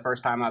this is the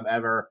first time I've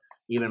ever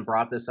even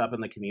brought this up in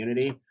the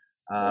community.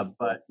 yeah,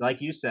 But like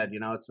you said,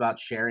 it's about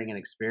sharing an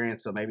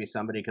experience, so maybe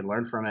somebody could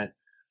learn from it.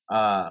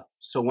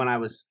 So when I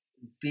was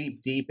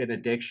deep, deep in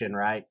addiction,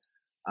 right?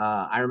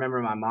 I remember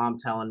my mom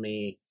telling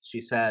me, she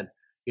said,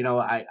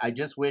 I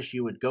just wish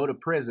you would go to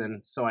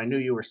prison so I knew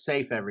you were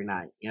safe every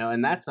night,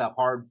 and that's a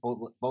hard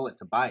bullet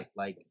to bite.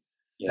 Like,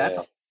 that's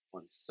yeah, a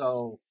one.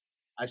 So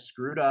I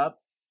screwed up,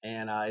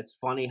 and it's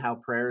funny how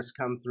prayers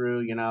come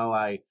through.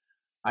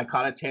 I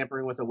caught a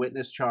tampering with a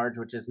witness charge,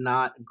 which is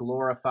not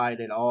glorified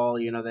at all.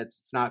 That's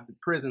it's not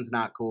prison's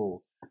not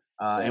cool.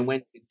 Yeah. And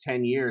went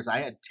 10 years. I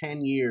had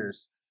 10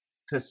 years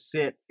to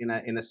sit in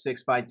a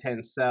 6 by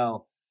 10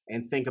 cell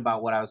and think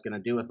about what I was going to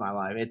do with my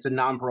life. It's a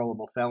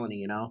non-parolable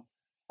felony,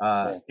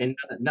 Yeah. and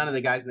none of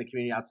the guys in the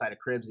community outside of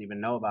Cribs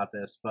even know about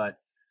this. But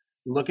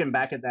looking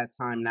back at that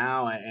time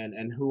now,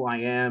 and who I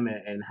am,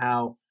 and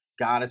how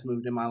God has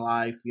moved in my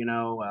life,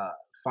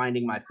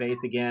 finding my faith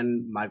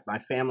again. My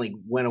family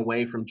went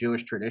away from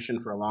Jewish tradition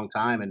for a long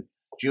time, and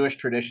Jewish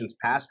traditions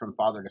passed from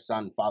father to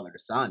son,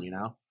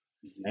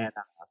 Hmm. and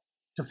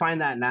to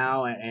find that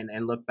now,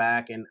 and look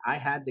back, and I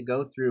had to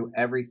go through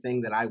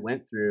everything that I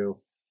went through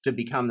to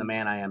become the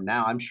man I am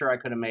now. I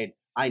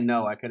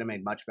know I could have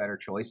made much better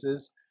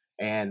choices,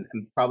 and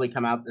probably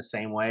come out the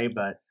same way.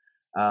 But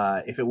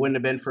if it wouldn't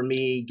have been for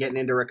me getting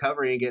into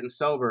recovery and getting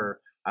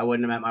sober, I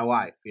wouldn't have met my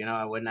wife.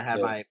 I wouldn't have had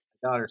Yeah. my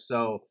daughter.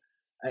 So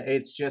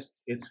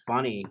it's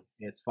funny.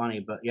 It's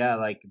funny. But yeah,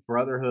 like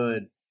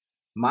brotherhood,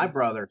 my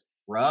brother's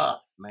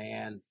rough,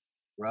 man.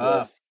 Yeah.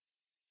 Rough.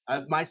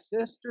 My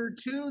sister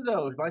too,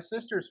 though.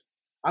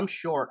 I'm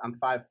short. I'm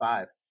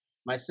 5'5".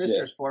 My Yeah.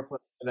 sister's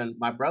 4'7".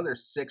 My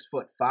brother's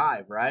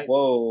 6'5", right?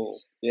 Whoa.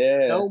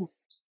 Yeah. No,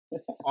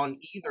 on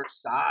either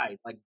side,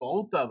 like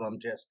both of them,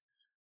 just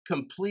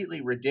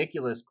completely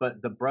ridiculous.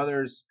 But the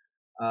brothers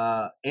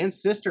and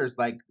sisters,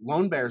 like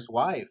Lone Bear's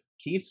wife,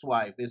 Keith's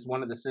wife, is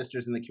one of the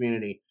sisters in the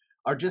community,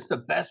 are just the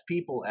best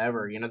people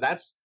ever.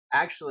 That's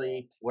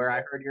actually where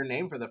I heard your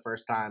name for the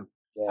first time.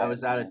 I Yeah,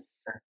 was out at man.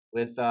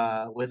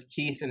 dinner with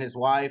Keith and his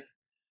wife,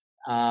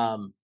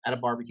 at a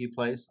barbecue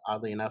place,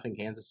 oddly enough, in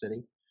Kansas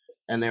City.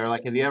 And they were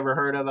like, "Have you ever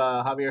heard of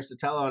Javier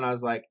Sotelo?" And I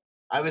was like,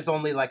 I was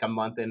only like a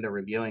month into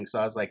reviewing, so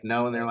I was like,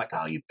 "No." And they're like,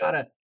 "Oh, you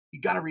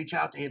gotta reach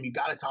out to him. You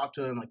gotta talk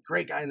to him. Like,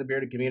 great guy in the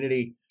bearded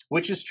community,"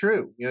 which is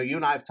true. You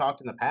and I have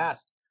talked in the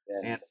past, Yeah,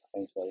 and man.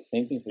 Thanks, brother.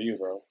 Same thing for you,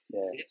 bro.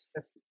 Yeah. it's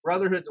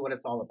brotherhood's what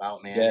it's all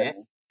about, man. Yeah, And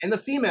man. and the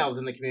females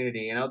in the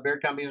community,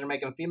 beard companies are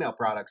making female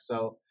products,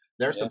 so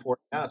they're Yeah.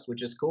 supporting us,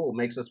 which is cool.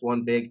 Makes us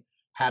one big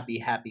happy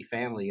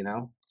family.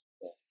 Yeah.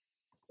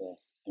 Yeah.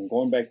 And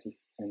going back to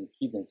and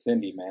Keith and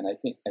Cindy, man,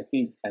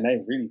 and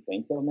I really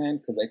think though, man,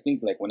 because I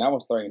think like when I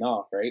was starting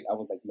off, right, I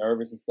was like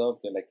nervous and stuff.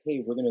 They're like, "Hey,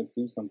 we're gonna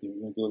do something.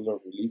 We're gonna do a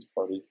little release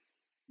party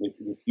with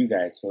you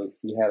guys." So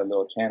we had a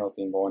little channel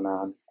thing going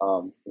on.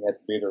 We had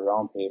the Bearded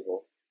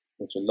Roundtable,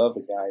 which I love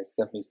the guys.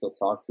 Definitely still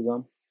talk to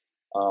them.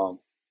 Um,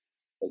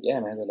 but yeah,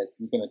 man, they're like,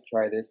 "We're gonna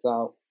try this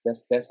out."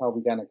 That's how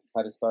we kind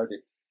of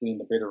started getting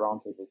the Bearded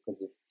Roundtable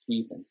because of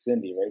Keith and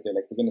Cindy, right? They're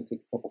like, "We're gonna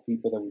take a couple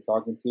people that we're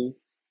talking to,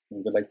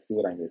 and we'd like to do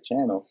it on your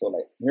channel." So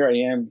like, here I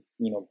am,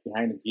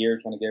 behind the gear,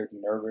 trying to get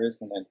everything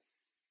nervous, and then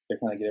they're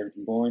trying to get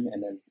everything going.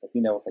 And then I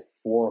think that was like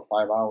 4 or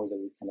 5 hours that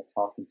we kind of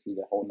talking to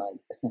the whole night.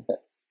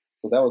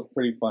 So that was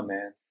pretty fun,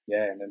 man.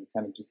 Yeah, and then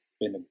kind of just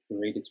been a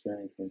great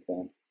experience since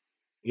then.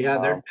 Yeah,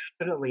 they're Um,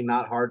 definitely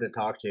not hard to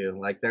talk to.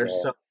 Like, they're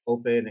yeah, so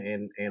open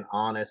and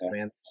honest, yeah,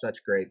 man.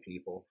 Such great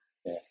people.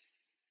 yeah.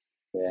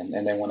 Yeah,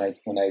 and then when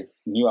I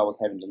knew I was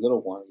having the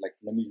little one, like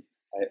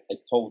I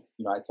told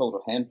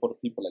a handful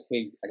of people like,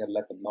 hey, I gotta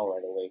let them know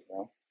right away.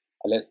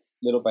 I let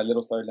little by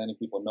little started letting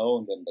people know,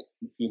 and then like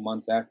a few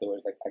months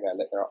afterwards, like I gotta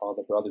let all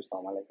the brothers know.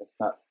 I'm like, that's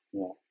not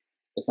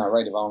it's not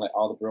right if I don't let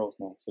all the bros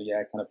know. So yeah,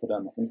 I kind of put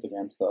on my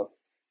Instagram stuff,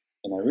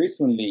 and I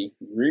recently,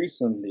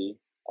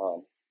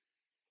 um,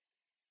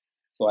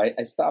 so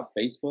I stopped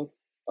Facebook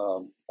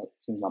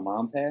since my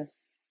mom passed.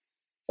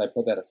 So I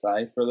put that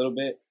aside for a little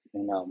bit,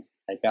 and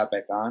I got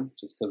back on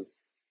just because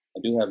I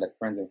do have like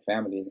friends and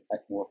family,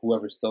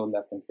 whoever's still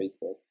left on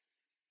Facebook.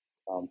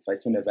 So I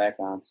turned it back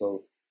on.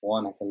 So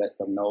one, I can let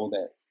them know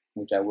that,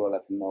 which I will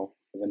let them know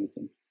if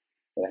anything,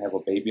 that I have a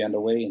baby on the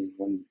way, and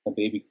when the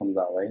baby comes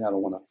out, right, I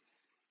don't want to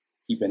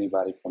keep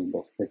anybody from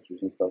those pictures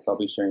and stuff. So I'll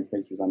be sharing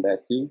pictures on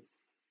that too,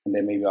 and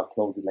then maybe I'll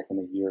close it like in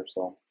a year or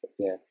so. But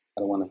yeah,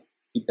 I don't want to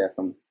keep that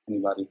from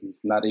anybody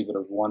who's not able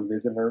to one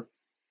visit her.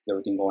 There's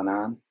everything going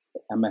on.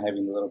 I'm not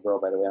having the little girl,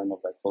 by the way. I don't know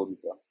if I told you,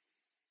 bro.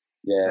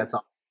 Yeah, That's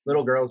all.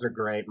 Little girls are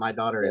great. My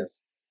daughter yeah,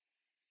 is,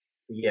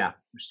 yeah.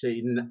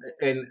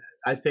 And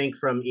I think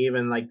from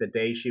even like the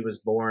day she was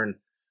born,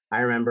 I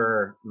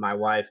remember my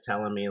wife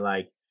telling me,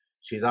 like,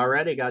 she's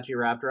already got you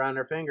wrapped around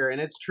her finger, and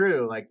it's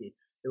true. Like, the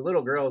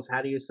little girls,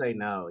 how do you say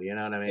no? You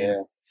know what I mean?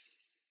 yeah.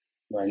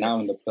 Right now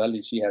in It's the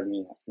belly, she has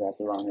me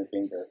wrapped around her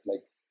finger.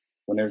 Like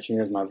whenever she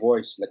hears my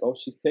voice, she's like, "Oh,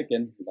 she's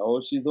kicking.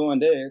 Oh, she's doing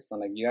this." I'm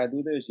like, "You gotta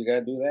do this. You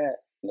gotta do that."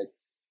 Like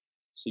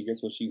she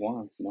gets what she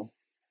wants.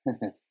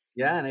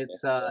 Yeah, and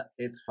Yeah,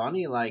 it's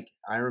funny. Like,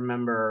 I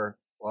remember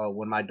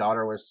when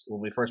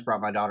we first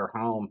brought my daughter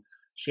home,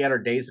 she had her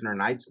days and her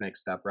nights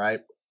mixed up, right?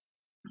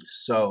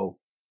 So,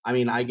 I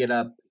mean, I get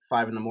up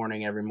 5 in the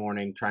morning every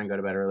morning, try and go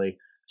to bed early.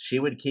 She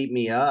would keep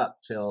me up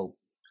till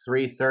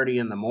 3:30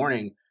 in the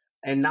morning,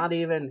 and not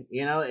even,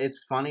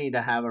 it's funny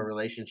to have a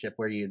relationship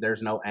where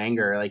there's no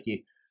anger,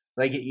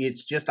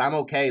 it's just I'm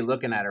okay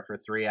looking at her for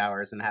 3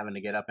 hours and having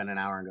to get up in an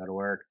hour and go to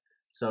work.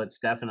 So it's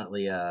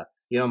definitely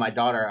my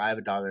daughter, I have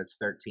a daughter that's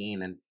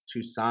 13 and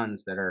two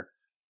sons that are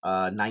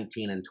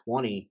 19 and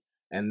 20,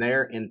 and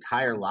their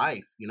entire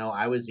life,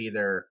 I was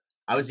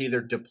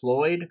either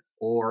deployed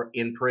or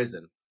in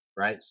prison,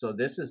 right? So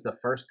this is the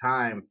first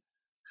time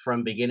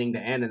from beginning to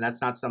end, and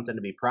that's not something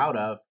to be proud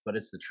of, but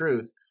it's the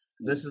truth.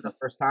 This is the Mhm.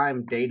 first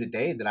time day to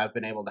day that I've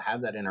been able to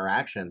have that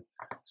interaction.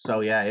 So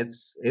yeah,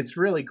 it's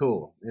really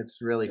cool.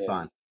 It's really Yeah,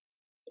 fun.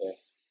 yeah.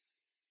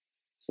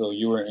 So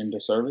you were in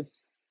the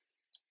service?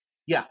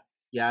 Yeah,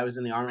 yeah. I was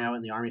in the army. I went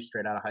in the army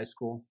straight out of high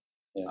school.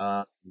 Yeah.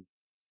 Uh,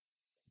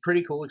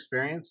 Pretty cool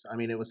experience. I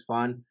mean, it was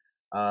fun.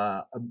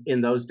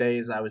 In those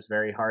days, I was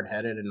very hard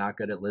headed and not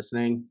good at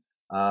listening.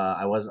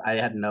 I was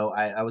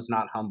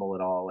not humble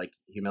at all. Like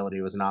humility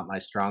was not my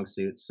strong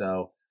suit.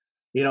 So,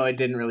 it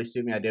didn't really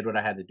suit me. I did what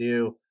I had to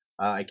do.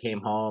 I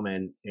came home,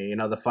 and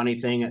the funny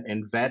thing,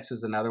 and vets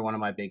is another one of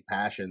my big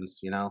passions.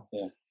 Yeah.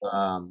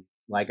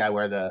 Like I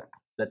wear the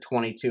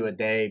 22 a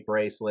day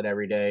bracelet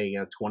every day.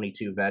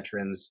 22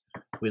 veterans.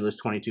 We lose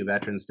 22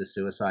 veterans to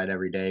suicide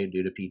every day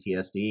due to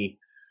PTSD.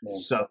 Yeah.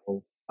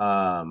 So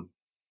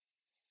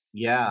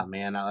yeah,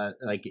 man,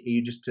 like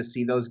you just to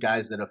see those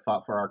guys that have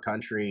fought for our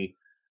country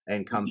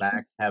and come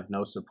back, have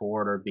no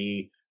support, or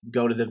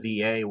go to the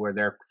VA where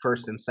their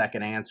first and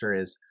second answer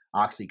is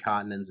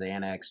OxyContin and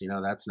Xanax.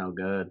 That's no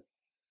good.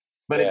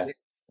 But Yeah. it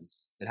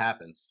happens. It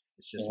happens.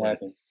 It's just It what it.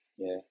 happens.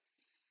 Yeah.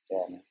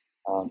 Yeah, man.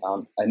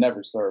 I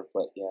never served,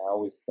 but yeah, I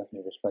always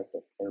definitely respect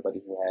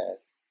everybody who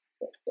has.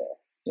 But yeah.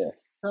 Yeah.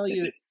 Tell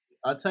you,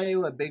 I'll tell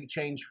you a big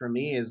change for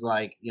me is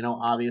like,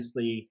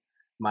 obviously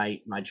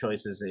my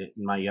choices in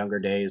my younger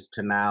days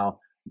to now.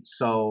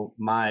 So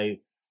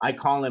I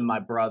call him my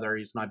brother.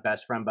 He's my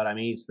best friend, but I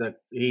mean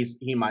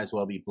he might as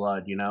well be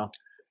blood,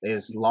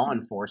 is law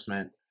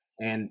enforcement,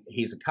 and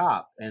he's a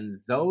cop. And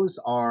those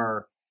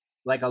are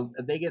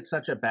they get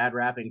such a bad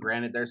rap, and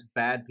granted there's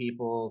bad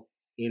people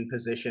in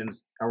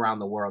positions around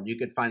the world. You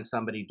could find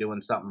somebody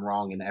doing something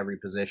wrong in every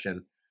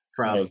position,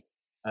 from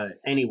Right.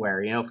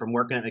 anywhere, from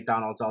working at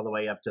McDonald's all the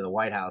way up to the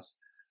White House.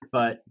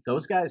 But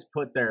those guys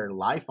put their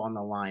life on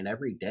the line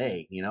every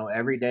day,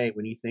 every day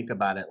when you think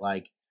about it.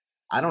 Like,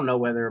 I don't know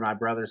whether my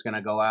brother's going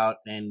to go out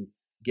and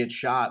get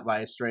shot by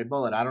a stray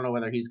bullet. I don't know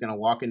whether he's going to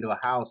walk into a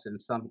house and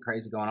something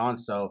crazy going on.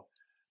 So,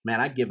 man,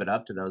 I give it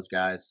up to those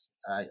guys.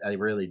 I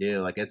really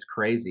do. Like, it's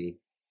crazy.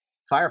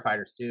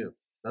 Firefighters, too.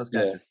 Those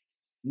guys Yeah. are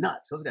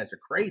nuts. Those guys are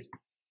crazy.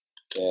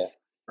 Yeah.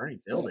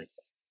 Burning Yeah. building.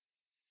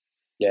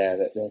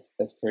 Yeah.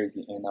 That's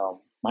crazy. And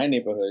my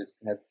neighborhood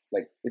has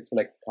like it's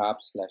like cop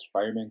slash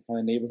fireman kind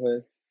of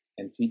neighborhood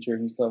and teachers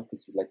and stuff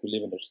because like we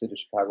live in the city of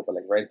Chicago, but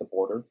like right at the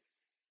border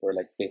where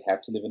like they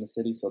have to live in the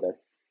city, so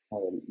that's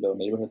kind of a little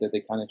neighborhood that they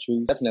kind of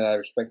choose. Definitely, I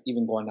respect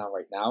even going on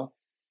right now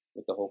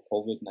with the whole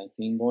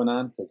COVID-19 going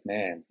on because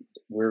man,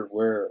 we're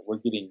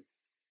getting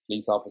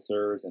police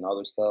officers and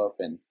other stuff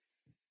and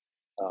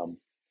kind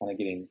of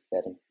getting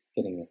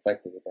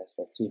infected with that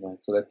stuff too, man.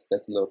 So that's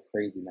a little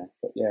crazy, man.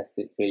 But yeah,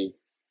 they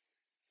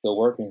still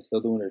working,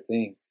 still doing their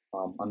thing.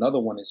 Another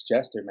one is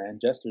Jester, man.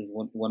 Jester is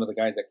one of the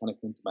guys that kind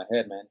of came to my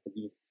head, man, because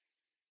he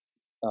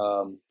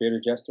was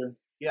Bearded Jester.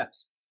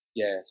 Yes.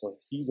 Yeah, so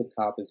he's a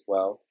cop as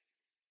well,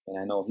 and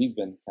I know he's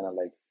been kind of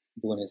like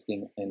doing his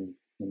thing in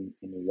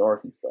New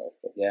York and stuff.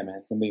 But yeah,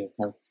 man, somebody who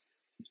kind of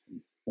keeps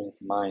brings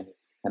to mind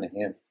is kind of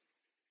him.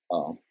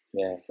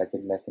 Yeah, like a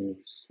lesson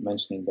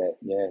mentioning that.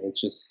 Yeah, it's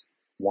just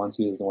once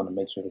he doesn't want to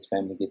make sure his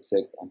family gets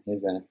sick on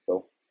his end.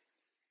 So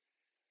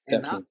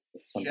And not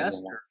definitely something I want.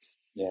 Jester.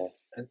 Yeah,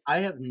 I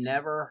have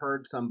never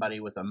heard somebody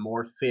with a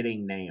more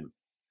fitting name,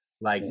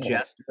 like yeah,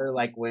 Jester.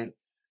 Like when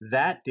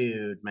that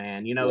dude,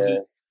 man, yeah,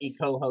 he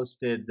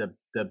co-hosted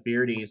the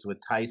Beardies with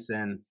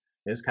Tyson.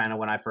 Is kind of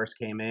when I first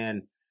came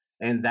in,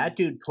 and that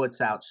dude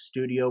puts out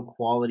studio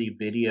quality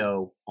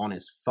video on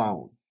his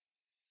phone.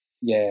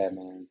 yeah,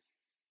 man.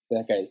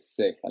 That guy is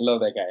sick. I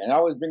love that guy, and I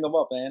always bring him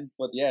up, man.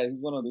 But yeah,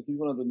 he's one of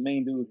the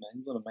main dudes, man.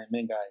 He's one of my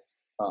main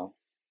guys.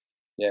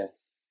 Yeah,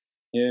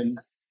 him,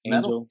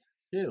 Metal Angel,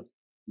 too.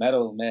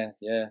 Metal, man.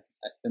 Yeah,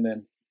 and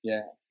then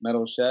yeah,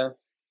 Metal Chef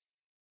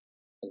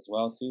as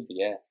well too. But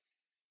yeah,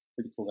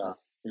 pretty cool Uh, guys.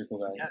 Pretty cool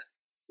guys.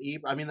 yes,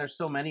 I mean, there's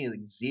so many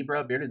like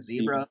Zebra, Bearded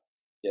Zebra. Zebra,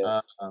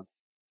 Yeah, uh,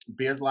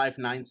 Beard Life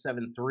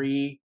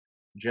 973,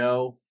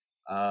 Joe,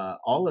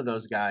 all of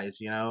those guys.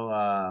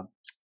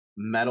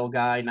 Metal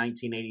Guy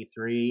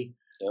 1983.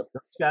 yep,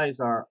 Those guys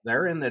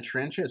they're in the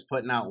trenches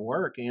putting out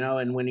work,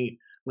 and when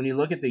you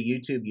look at the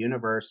YouTube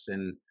universe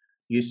and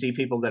you see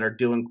people that are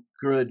doing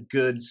good,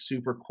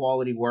 super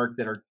quality work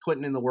that are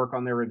putting in the work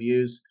on their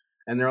reviews,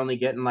 and they're only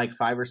getting like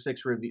 5 or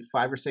 6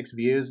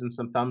 views and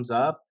some thumbs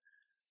up,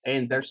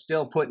 and they're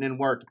still putting in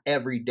work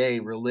every day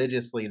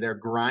religiously. They're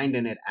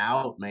grinding it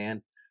out,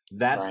 man.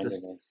 That's the grinding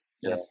stuff it.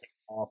 that's gonna Yeah,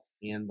 pay off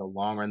in the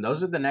long run.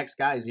 Those are the next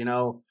guys.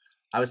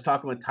 I was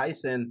talking with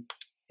Tyson,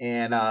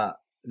 and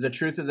the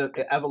truth of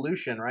the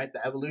evolution, right?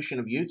 The evolution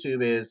of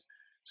YouTube is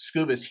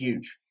Scuba's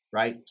huge,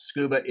 right?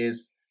 Scuba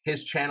is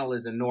his channel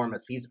is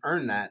enormous. He's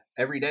earned that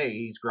every day.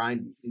 He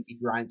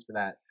grinds for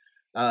that.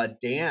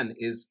 Dan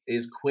is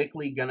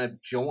quickly gonna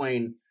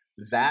join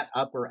that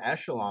upper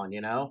echelon.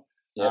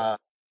 yep,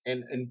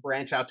 and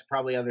branch out to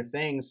probably other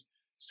things.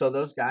 So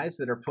those guys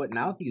that are putting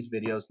out these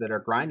videos that are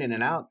grinding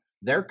it out,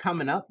 they're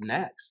coming up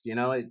next.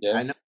 Yeah.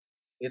 I know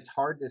it's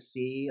hard to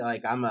see.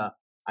 Like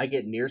I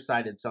get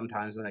nearsighted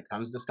sometimes when it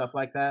comes to stuff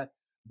like that,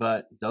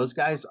 but those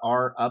guys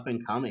are up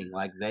and coming.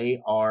 Like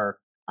they are.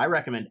 I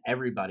recommend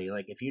everybody.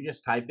 Like if you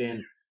just type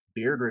in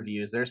beard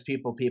reviews, there's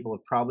people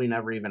have probably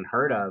never even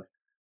heard of.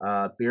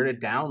 Bearded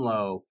Down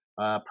Low,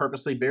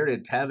 Purposely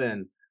Bearded,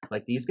 Tevin.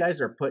 Like these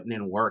guys are putting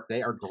in work.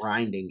 They are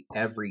grinding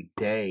every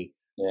day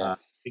Yeah.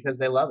 because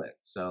they love it.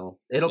 So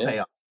it'll Yeah. pay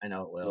off. I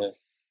know it will.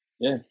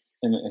 Yeah. Yeah.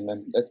 And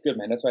then that's good,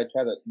 man. That's why I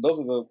try to. Those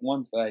are the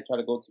ones that I try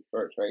to go to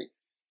first, right?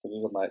 'Cause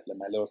those are my like,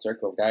 my little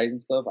circle of guys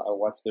and stuff. I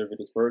watch their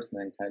videos first,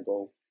 and then kind of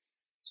go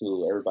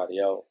to everybody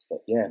else.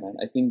 But yeah, man,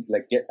 I think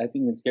I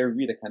think it's Gary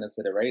Vee that kind of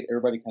said it, right?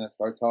 Everybody kind of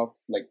starts off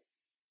like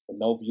with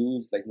no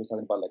views, like he was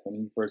talking about, like when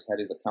he first had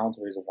his accounts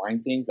or his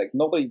wine things. Like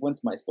nobody went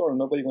to my store,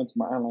 nobody went to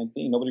my online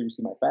thing, nobody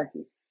received my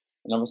faxes,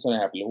 and all of a sudden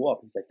I blew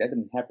up. He's like, that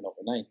didn't happen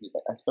overnight. He's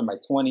like, I spent my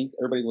 20s.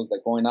 Everybody was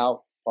like going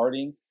out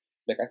partying.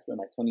 Like I spent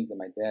my 20s in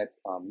my dad's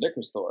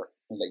liquor store.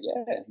 I'm like,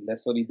 yeah, and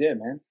that's what he did,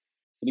 man.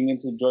 He didn't get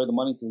to enjoy the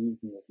money till he was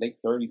in his late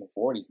 30s and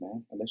 40s,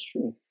 man, and that's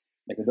true.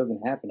 Like it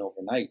doesn't happen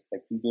overnight.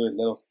 Like you do it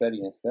little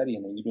steady and steady,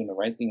 and then you're doing the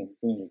right thing and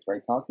doing the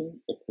right talking,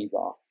 it pays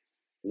off.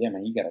 But yeah,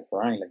 man, you gotta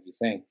grind, like you're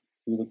saying.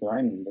 Do the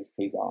grind, and this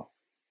pays off.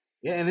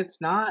 Yeah, and it's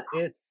not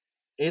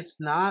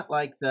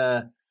like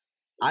the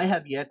I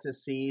have yet to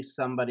see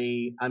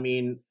somebody. I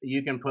mean,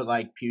 you can put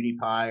like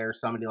PewDiePie or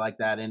somebody like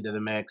that into the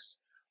mix,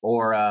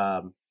 or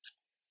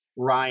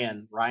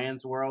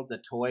Ryan's World, the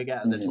toy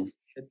guy, the toy Hmm.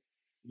 kid.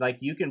 Like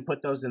you can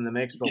put those in the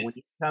mix, but when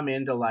you come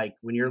into like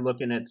when you're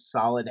looking at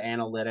solid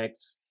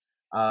analytics,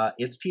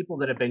 it's people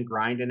that have been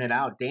grinding it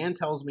out. Dan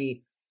tells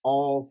me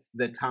all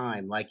the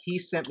time. Like he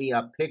sent me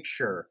a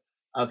picture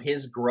of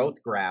his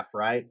growth graph,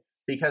 right?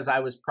 Because I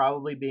was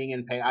probably being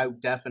impatient. I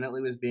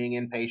definitely was being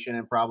impatient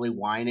and probably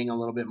whining a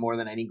little bit more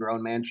than any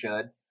grown man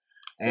should.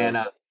 And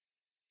Right.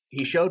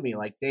 he showed me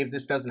like, Dave,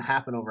 this doesn't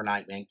happen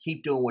overnight, man.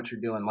 Keep doing what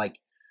you're doing. Like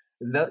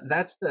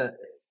that's the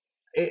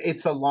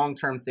it's a long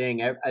term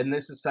thing, and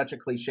this is such a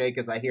cliche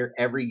because I hear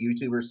every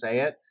YouTuber say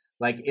it.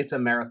 Like it's a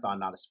marathon,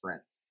 not a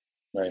sprint.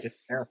 Right. It's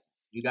a marathon.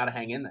 You got to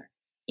hang in there.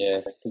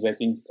 Yeah, because I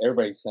think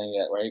everybody's saying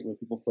that, right? When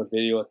people put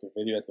video after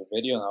video after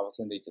video, and all of a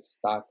sudden they just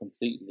stop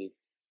completely.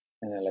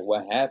 And then, like,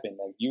 what happened?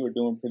 Like, you were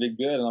doing pretty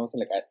good, and all of a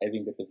sudden, like, I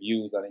didn't get the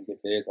views, I didn't get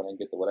this, I didn't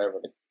get the whatever.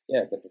 Like,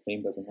 yeah, but the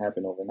fame doesn't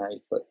happen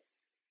overnight. But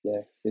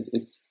yeah, I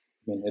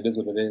mean, it is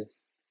what it is.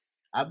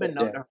 I've But been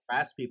known yeah, to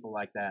harass people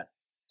like that,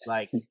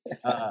 like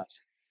uh,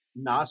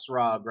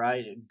 Nasrog,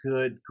 right?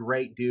 Good,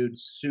 great dude,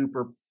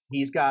 super.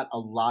 He's got a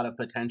lot of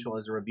potential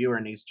as a reviewer,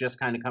 and he's just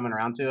kind of coming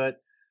around to it.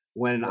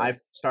 When yeah, I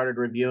started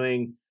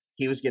reviewing,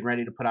 he was getting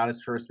ready to put out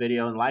his first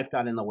video, and life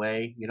got in the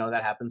way.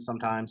 That happens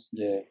sometimes.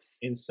 yeah,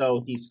 And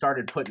so he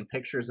started putting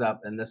pictures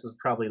up, and this is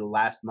probably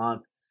last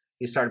month.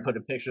 He started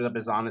putting pictures up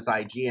on his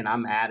IG, and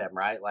I'm at him,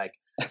 right? Like,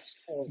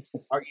 so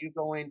are you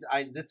going?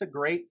 This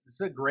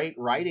is a great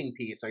writing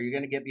piece. Are you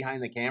going to get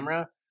behind the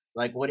camera?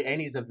 Like, what? And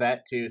he's a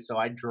vet too, so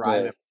I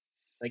drive yeah, him.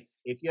 Like,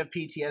 if you have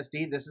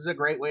PTSD, this is a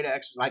great way to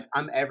exercise. Like,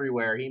 I'm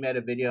everywhere. He made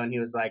a video, and he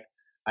was like,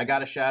 "I got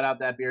to shout out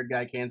that beard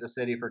guy, Kansas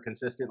City, for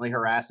consistently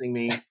harassing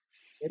me."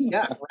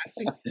 Yeah,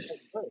 harassing people is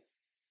good.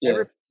 yeah,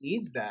 Everybody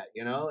needs that.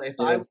 yeah,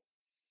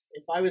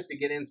 If I was to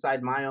get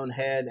inside my own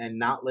head and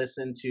not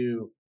listen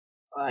to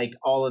like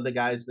all of the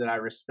guys that I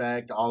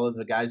respect, all of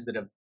the guys that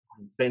have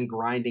been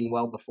grinding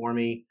well before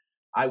me,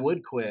 I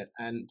would quit.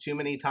 And too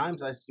many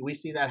times we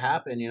see that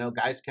happen.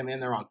 Guys come in,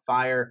 they're on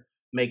fire,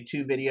 make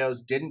two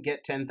videos, didn't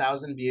get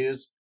 10,000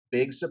 views,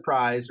 big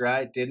surprise,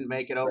 right? Didn't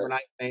make it right,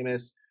 overnight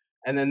famous,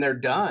 and then they're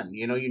done.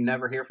 You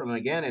never hear from them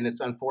again, and it's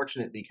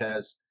unfortunate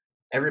because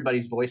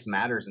everybody's voice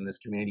matters in this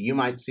community. You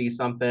might see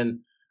something.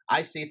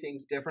 I see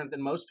things different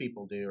than most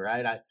people do,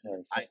 right? right,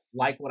 I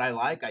like what I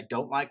like. I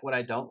don't like what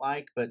I don't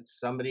like, but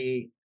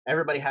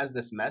everybody has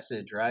this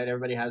message, right?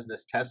 Everybody has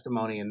this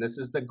testimony, and this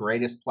is the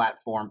greatest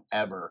platform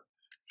ever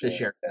to yeah,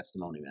 share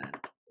testimony, man.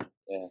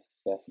 yeah,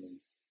 definitely,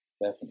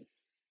 definitely.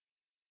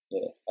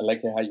 Yeah, I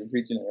like how you're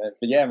preaching it, right?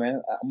 But yeah,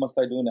 man, I'm gonna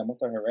start doing that. I'm gonna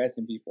start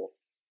harassing people.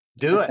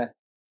 Do it.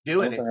 Do I'm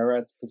gonna it. start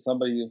harassing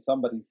because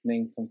somebody's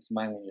name comes to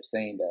mind when you're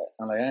saying that.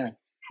 I'm like,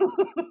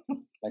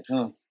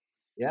 like,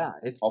 Yeah,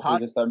 it's hopefully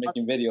they positive, start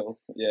making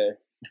videos. Yeah,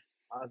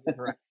 positive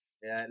harassment.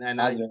 Yeah, and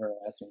I, positive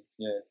harassment.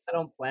 Yeah, I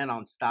don't plan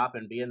on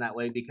stopping being that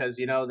way because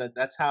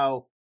that's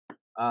how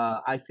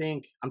I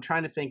think I'm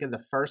trying to think of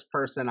the first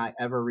person I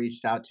ever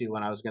reached out to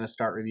when I was going to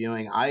start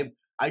reviewing.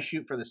 I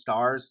shoot for the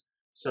stars,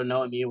 so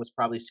knowing me was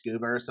probably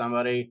Scuba or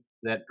somebody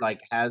that like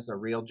has a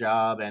real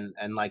job and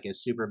like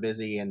is super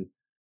busy and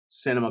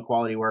cinema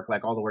quality work,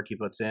 like all the work he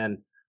puts in.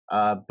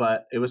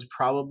 But it was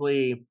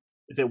probably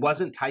if it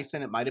wasn't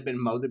Tyson, it might have been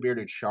Mo the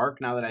Bearded Shark.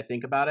 Now that I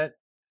think about it,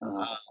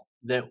 uh,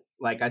 that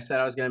like I said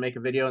I was going to make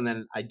a video and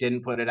then I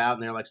didn't put it out,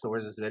 and they're like, "So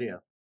where's this video?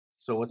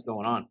 So what's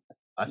going on?"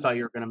 I thought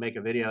you were going to make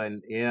a video,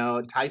 and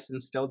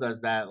Tyson still does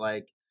that.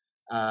 Like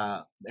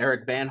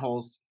Eric Van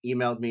Holz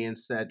emailed me and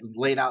said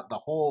laid out the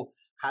whole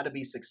how to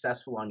be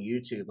successful on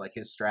YouTube, like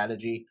his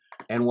strategy.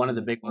 And one of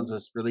the big Mhm. ones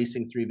was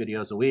releasing 3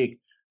 videos a week.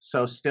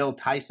 So still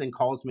Tyson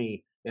calls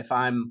me if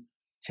I'm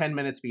 10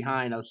 minutes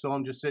behind. Oh, so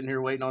I'm just sitting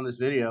here waiting on this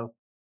video,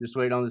 just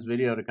waiting on this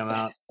video to come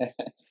out.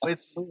 So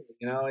it's weird,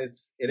 Yeah,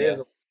 it's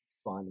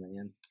fun,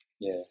 man.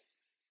 yeah,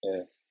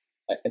 yeah.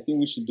 I think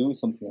we should do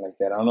something like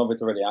that. I don't know if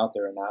it's already out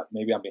there or not.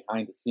 Maybe I'm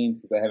behind the scenes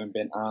because I haven't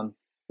been on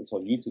this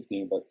whole YouTube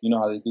thing. But you know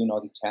how they doing all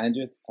these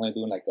challenges, kind of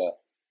doing like a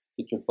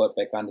get your butt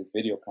back on this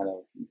video kind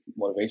of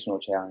motivational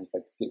challenge.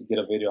 Like get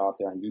a video out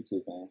there on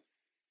YouTube, man.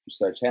 You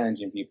start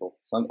challenging people.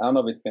 Some I don't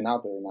know if it's been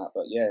out there or not,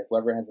 but yeah,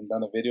 whoever hasn't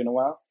done a video in a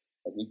while,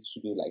 like we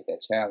should do like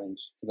that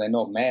challenge. Because I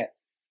know Matt,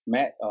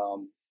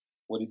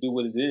 what he do,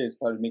 what it is,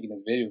 started making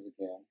his videos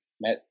again.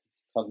 Matt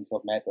calls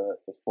himself Matt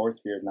the sports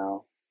beard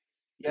now.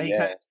 Yeah, But he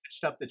kind yeah, of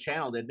switched up the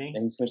channel, didn't he?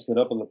 and he switched it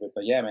up a little bit.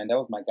 But yeah, man, that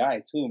was my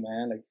guy too,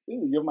 man. Like,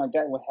 dude, you're my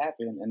guy. What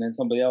happened? And then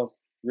somebody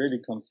else really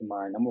comes to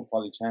mind. I'm gonna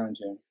probably challenge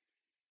him.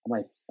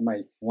 I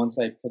might once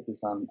I put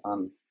this on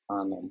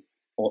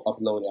or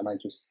upload it, I might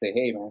just say,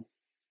 hey, man,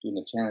 doing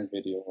a challenge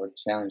video or a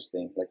challenge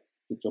thing. Like,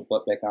 get your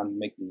butt back on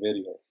making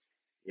videos.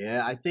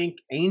 Yeah, I think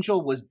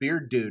Angel was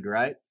Beard Dude,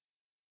 right?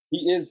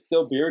 He is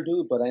still beer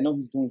dude, but I know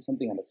he's doing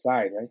something on the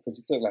side, right? Because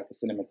he took like a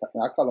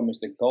cinematographer. I call him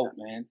Mr. Goat,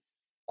 man.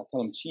 I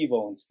call him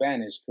Chivo in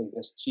Spanish because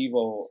there's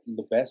Chivo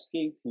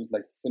Lubeski, who's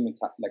like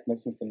like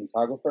Mexican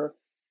cinematographer.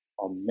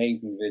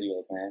 Amazing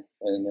video, man.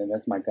 And then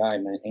that's my guy,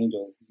 man,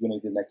 Angel. He's gonna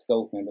be the next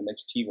Goat, man, the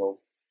next Chivo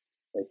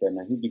right there,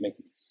 man. He'd be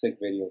making some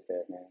sick videos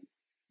there, man.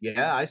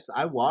 Yeah,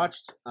 I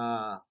watched.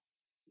 I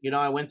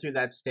went through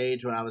that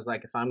stage when I was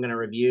like, if I'm going to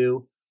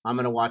review, I'm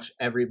going to watch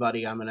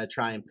everybody. I'm going to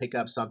try and pick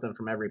up something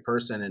from every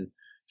person. And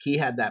he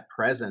had that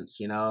presence.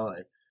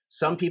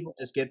 Some Yeah, people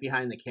just get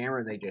behind the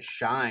camera and they just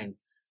shine.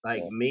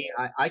 Like yeah. me,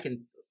 I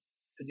can.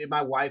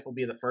 My wife will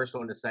be the first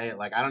one to say it.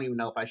 Like I don't even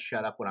know if I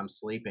shut up when I'm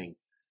sleeping.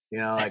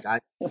 Like I.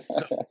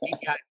 So being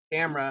behind the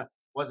camera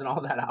wasn't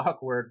all that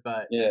awkward,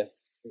 but Yeah,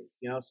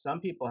 some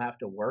people have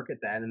to work at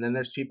that, and then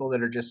there's people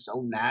that are just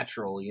so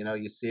natural.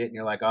 You see it and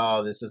you're like,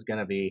 oh, this is going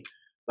to be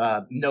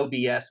no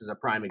BS is a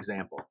prime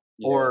example.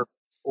 yeah,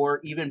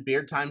 Or even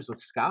beard times with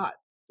Scott.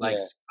 Like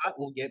yeah, Scott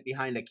will get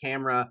behind a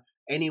camera.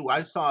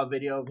 I saw a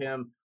video of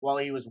him while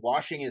he was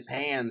washing his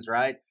hands,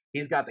 right?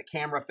 He's got the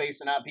camera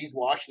facing up, he's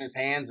washing his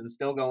hands and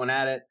still going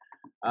at it.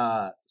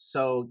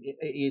 So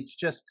it's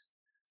just,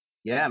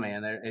 yeah,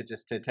 man,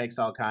 it takes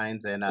all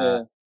kinds. And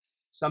yeah.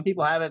 some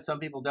people have it, some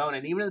people don't,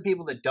 and even the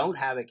people that don't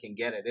have it can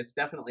get it. It's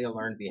definitely a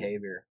learned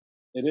behavior.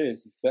 It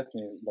is. It's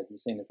definitely like you're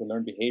saying. It's a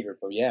learned behavior.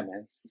 But yeah,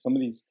 man, some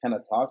of these kind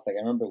of talks. Like I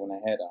remember when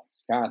I had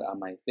Scott on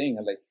my thing.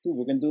 I'm like, dude,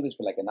 we're gonna do this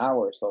for like an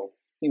hour or so.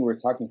 I think we were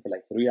talking for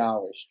like 3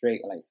 hours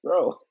straight. I'm like,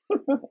 bro,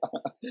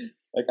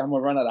 like I'm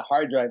gonna run out of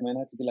hard drive, man. I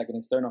have to get like an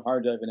external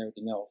hard drive and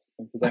everything else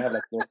because I have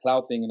like a little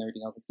cloud thing and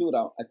everything else. Like, dude,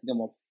 I think I'm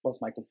gonna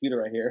bust my computer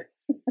right here.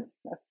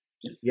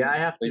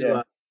 Yeah, But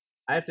yeah,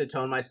 I have to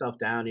tone myself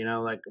down.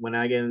 Like when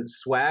I get in,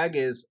 Swag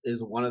is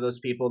one of those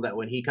people that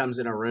when he comes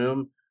in a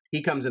room,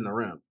 he comes in the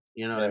room.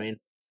 You know what I yeah, mean?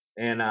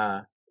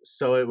 And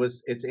so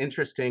it's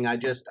interesting. I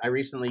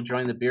recently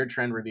joined the Beer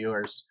Trend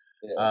Reviewers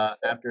yeah,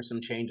 after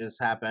some changes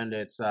happened.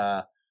 It's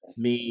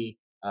me,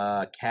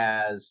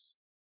 Kaz,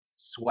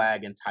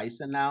 Swag, and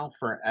Tyson now.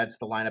 That's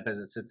the lineup as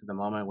it sits at the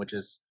moment, which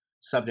is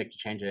subject to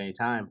change at any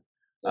time.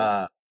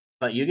 yeah.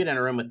 But you get in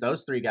a room with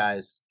those three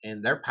guys,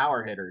 and they're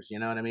power hitters. You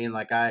know what I mean?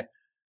 Like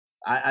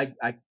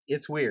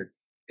it's weird.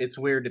 It's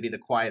weird to be the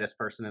quietest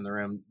person in the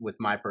room with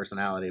my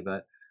personality,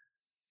 but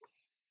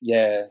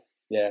Yeah,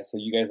 yeah. So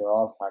you guys are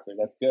all talkers.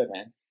 That's good,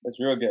 man. That's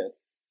real good.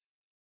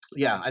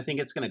 yeah, I think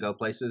it's going to go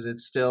places.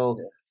 It's still,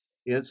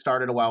 Yeah, it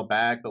started a while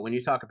back, but when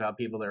you talk about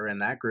people that are in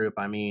that group,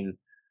 I mean,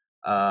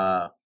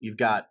 you've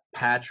got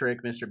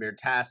Patrick, Mr.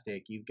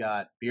 Beardtastic, you've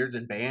got Beards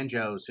and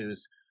Banjos,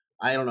 who's,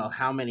 I don't know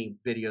how many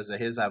videos of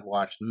his I've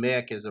watched.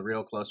 Mick is a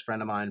real close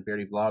friend of mine,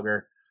 beardy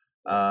vlogger.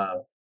 yeah, Uh,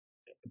 yeah,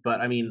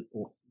 but I mean,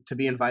 to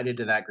be invited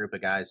to that group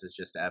of guys is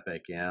just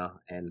epic,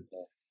 and yeah,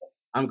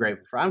 I'm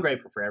grateful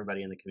for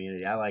everybody in the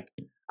community. I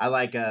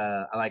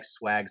like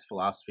Swag's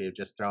philosophy of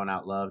just throwing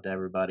out love to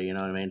everybody. You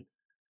know what I mean?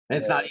 And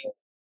it's not yeah. easy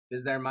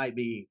because there might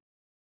be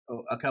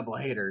a couple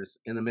of haters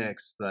in the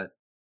mix, but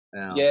you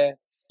know, Yeah,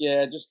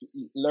 yeah, just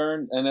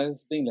learn, and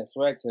that's the thing. That's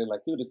what I said.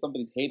 Like, dude, if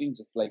somebody's hating,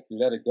 just like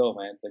let it go,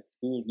 man. Like,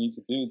 dude needs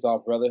to do. It's all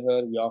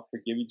brotherhood. We all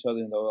forgive each other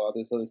and all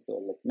this other stuff.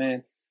 Like,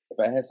 man, if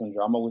I had some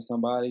drama with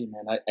somebody,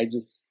 man, I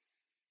just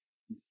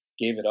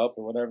gave it up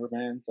or whatever,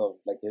 man. So,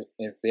 like,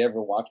 if they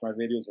ever watch my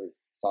videos or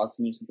talk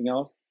to me or something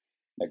else,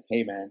 like,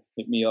 hey, man,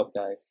 hit me up,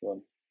 guys.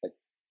 So, like,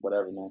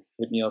 whatever, man,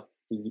 hit me up.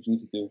 Do what you need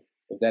to do.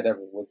 If that ever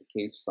was the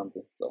case or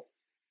something, so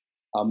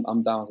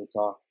I'm down to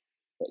talk.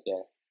 But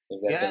yeah,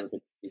 if that's yeah. ever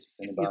been the case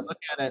with If you anybody. look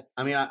at it,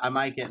 I mean, I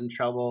might get in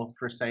trouble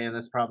for saying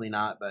this, probably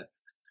not, but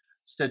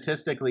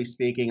statistically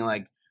speaking,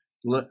 like,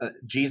 look,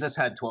 Jesus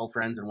had 12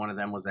 friends and one of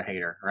them was a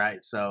hater,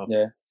 right? So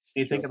Yeah,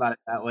 you think true. about it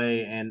that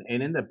way, and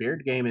in the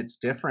beard game, it's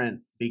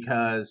different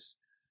because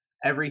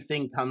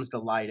everything comes to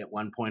light at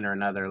one point or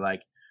another.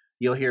 Like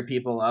you'll hear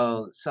people,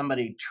 oh,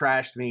 somebody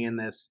trashed me in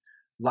this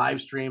live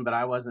stream, but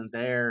I wasn't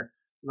there.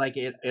 like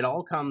it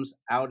all comes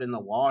out in the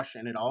wash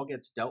and it all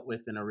gets dealt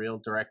with in a real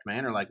direct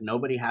manner. Like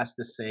nobody has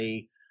to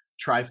say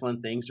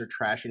trifling things or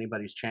trash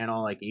anybody's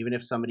channel. Like even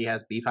if somebody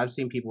has beef, I've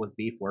seen people with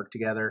beef work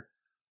together.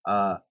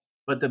 Uh,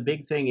 but the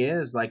big thing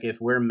is like if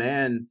we're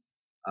men,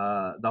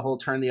 the whole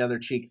turn the other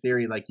cheek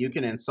theory, like you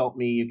can insult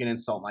me, you can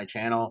insult my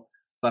channel,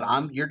 but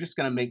you're just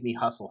gonna make me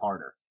hustle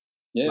harder.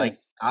 Yeah. Like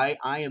I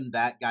am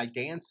that guy.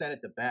 Dan said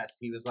it the best.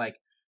 He was like,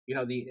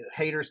 the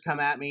haters come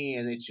at me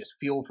and it's just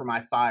fuel for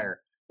my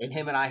fire. And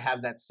him and I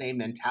have that same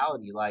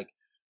mentality. Like,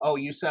 oh,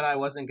 you said I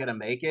wasn't gonna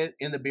make it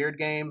in the beard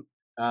game.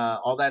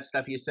 All that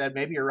stuff you said,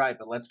 maybe you're right,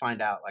 but let's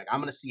find out. Like, I'm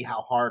gonna see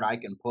how hard I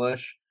can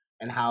push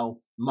and how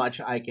much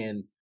I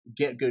can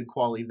get good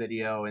quality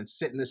video and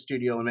sit in the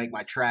studio and make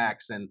my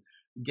tracks and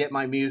get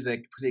my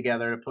music put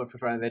together to put for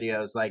my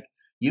videos. Like,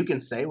 you can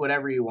say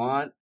whatever you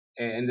want,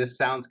 and this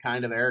sounds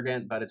kind of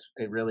arrogant, but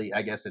it really,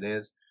 I guess it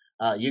is.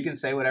 You can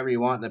say whatever you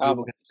want, and the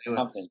people Confident, can say what.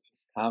 confident,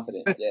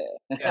 confident.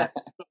 Yeah. Yeah,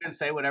 people can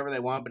say whatever they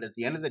want, but at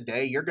the end of the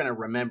day, you're gonna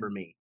remember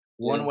me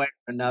one Yeah. way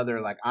or another.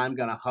 Like I'm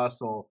gonna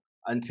hustle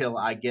until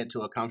I get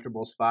to a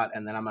comfortable spot,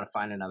 and then I'm gonna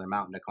find another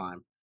mountain to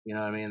climb. You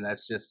know what I mean?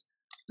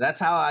 That's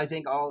how I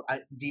think.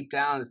 Deep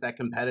down, it's that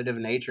competitive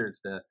nature. It's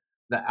the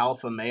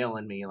alpha male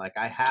in me. Like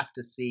I have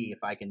to see if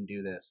I can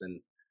do this, and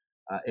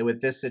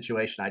with this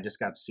situation, I just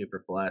got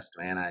super blessed,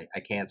 man. I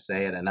can't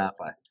say it enough.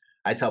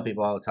 I tell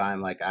people all the time,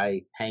 like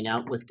I hang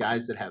out with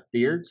guys that have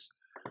beards.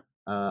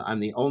 I'm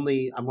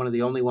one of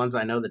the only ones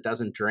I know that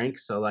doesn't drink.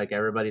 So like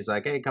everybody's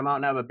like, hey, come out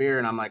and have a beer,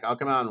 and I'm like, I'll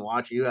come out and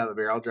watch you have a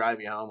beer. I'll drive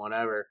you home,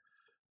 whatever.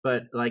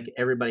 But like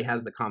everybody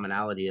has the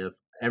commonality of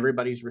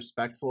everybody's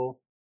respectful,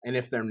 and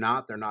if they're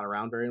not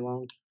around very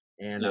long,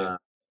 and Yeah.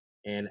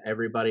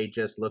 everybody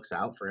just looks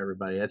out for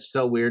everybody. It's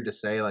so weird to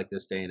say like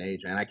this day and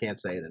age, man. I can't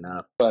say it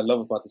enough. What I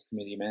love about this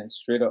community, man.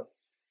 Straight up,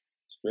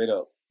 straight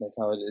up. That's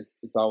how it is.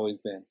 It's always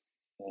been.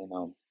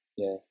 And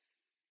yeah,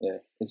 yeah.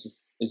 It's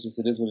just it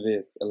is what it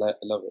is. I love it,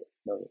 love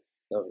it,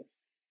 love it.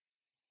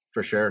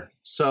 For sure.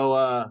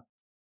 So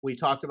we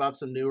talked about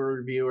some newer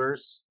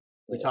reviewers.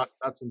 We Yeah. talked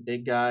about some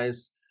big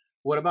guys.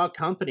 What about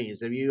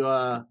companies? Have you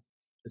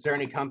is there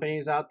any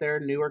companies out there,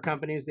 newer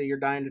companies that you're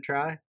dying to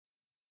try?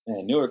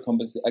 And newer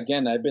companies.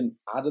 Again, I've been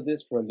out of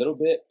this for a little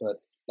bit,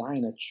 but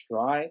dying to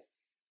try.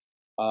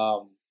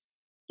 Um,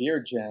 Beer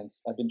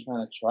gents. I've been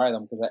trying to try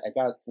them because I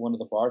got one of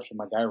the bars from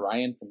my guy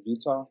Ryan from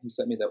Utah. He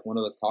sent me that one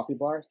of the coffee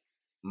bars.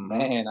 Hmm.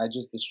 Man, I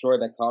just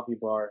destroyed that coffee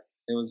bar.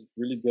 It was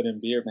really good in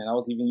beer, man. I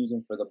was even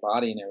using for the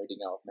body and everything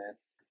else, man.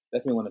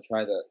 Definitely want to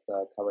try the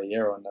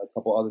Caballero and a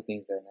couple other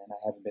things there, man.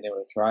 I haven't been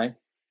able to try.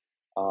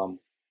 Um,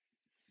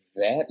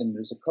 that and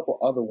there's a couple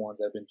other ones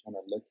I've been trying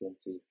to look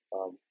into.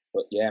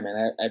 But yeah,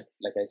 man, I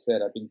like I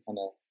said, I've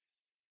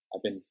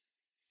been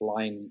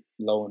flying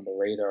low on the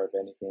radar if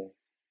anything.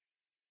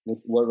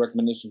 What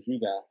recommendations you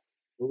got?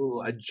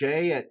 Ooh, a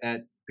J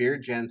at Beer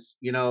Gents,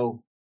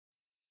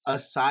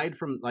 aside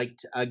from like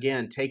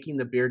again taking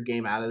the beard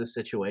game out of the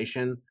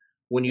situation,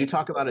 when Yeah, you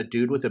talk about a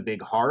dude with a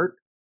big heart,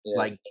 yeah,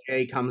 like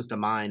Jay comes to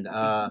mind.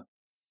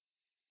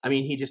 I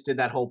mean, he just did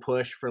that whole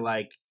push for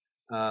like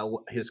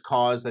his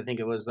cause. I think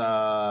it was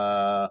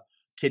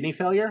kidney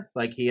failure.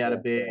 Like he had a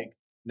yeah, big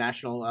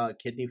national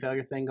kidney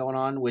failure thing going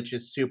on, which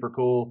is super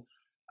cool.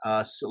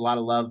 So a lot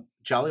of love.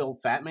 Jolly old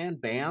fat man,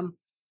 Bam.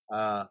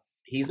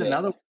 He's yeah.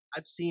 another.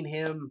 I've seen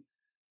him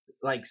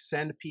like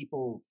send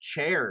people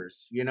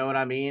chairs. You know what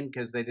I mean?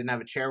 Because they didn't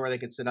have a chair where they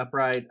could sit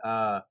upright.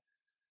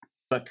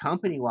 But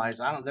company wise,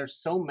 I don't. There's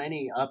so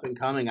many up and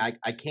coming. I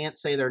can't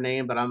say their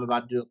name, but I'm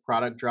about to do a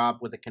product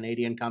drop with a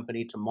Canadian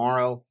company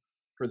tomorrow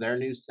for their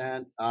new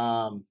scent.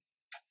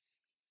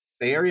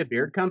 Bay Area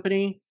Beard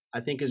Company,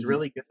 I think, is Mhm.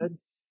 really good.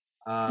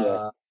 Yeah,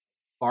 Uh,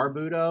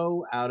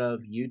 Barbudo out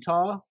of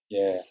Utah,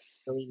 yeah.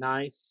 really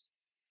nice.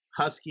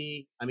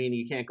 Husky, I mean,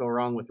 you can't go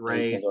wrong with Yeah, you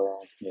Ray. can't go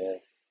wrong. Yeah,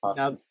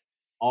 Another awesome.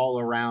 all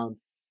around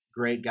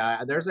great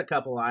guy. There's a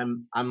couple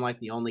I'm like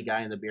the only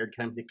guy in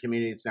the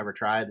community that's never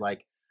tried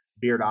like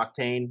Beard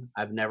Octane.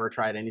 I've never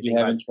tried You anything by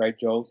haven't tried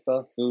Joe's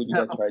stuff, dude. You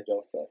gotta no. try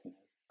Joe's stuff, man.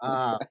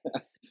 Uh,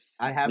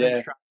 I haven't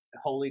Yeah. tried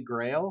Holy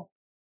Grail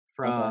Okay.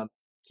 from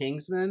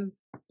Kingsman,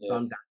 so Yeah.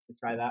 I'm down to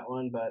try that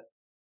one. But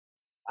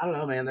I don't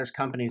know, man. There's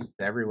companies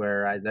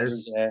everywhere.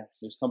 There's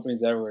There's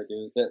companies everywhere,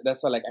 dude.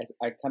 That's why, like,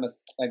 I kind of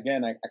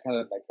again, I kind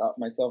of like thought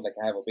myself, like,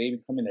 I have a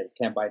baby coming, I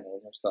can't buy no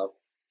more stuff,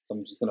 so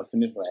I'm just gonna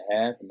finish what I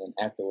have, and then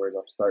afterwards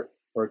I'll start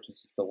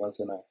purchasing stuff once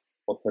in a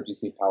what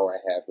purchasing power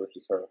I have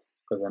versus her,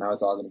 because now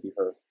it's all gonna be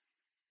her.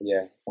 But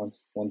yeah,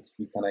 once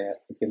we kind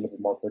of get a little bit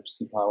more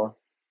purchasing power,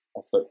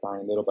 I'll start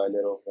buying little by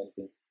little, if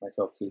anything,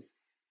 myself too.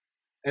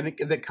 and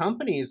the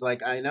companies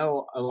like I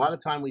know a lot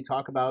of time we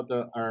talk about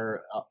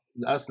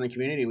us in the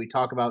community. We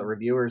talk about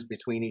reviewers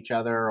between each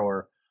other,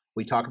 or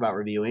we talk about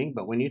reviewing.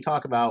 But when you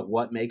talk about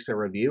what makes a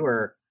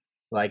reviewer,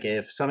 like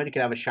if somebody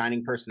could have a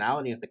shining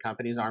personality, if the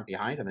companies aren't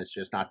behind them, it's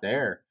just not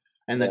there.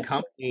 And the Yeah,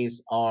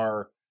 companies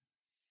are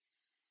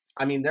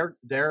I mean,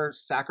 they're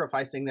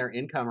sacrificing their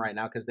income right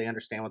now because they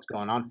understand what's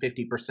going on.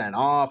 50%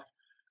 off,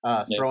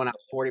 yeah, throwing out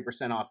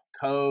 40% off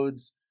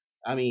codes.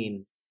 I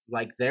mean,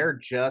 like they're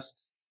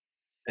just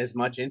as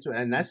much into it,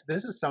 and this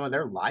is some of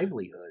their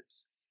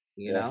livelihoods,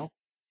 you Yeah, know. yeah,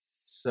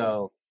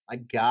 So I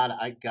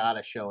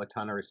gotta show a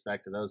ton of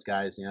respect to those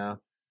guys, you know.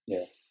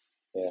 yeah,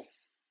 yeah.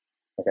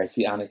 Like I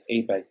see Honest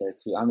Ape back there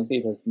too. Honest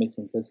Ape has made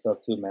some good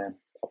stuff too, man.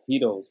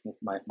 Torpedoes with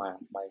my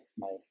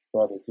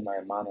brother to my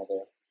hermano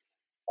there,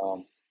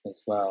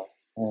 as well.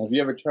 Have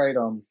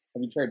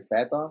you tried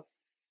Bad Dog?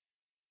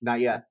 Not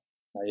yet.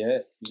 Not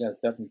yet. You gotta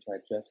definitely try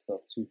Jeff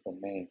stuff too from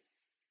Maine.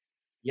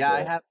 Yeah, I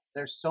Yeah, have.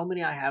 There's so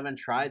many I haven't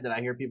tried that I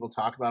hear people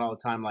talk about all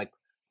the time, like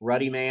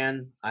Ruddy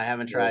Man. I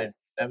haven't yeah, tried.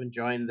 I haven't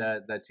joined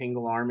the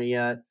Tingle Army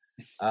yet.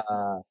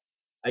 Uh,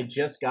 I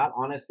just got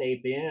Honest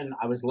Ape in.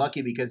 I was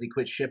lucky because he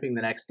quit shipping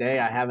the next day.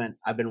 I haven't.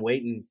 I've been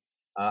waiting.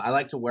 I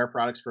like to wear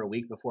products for a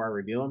week before I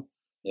review them,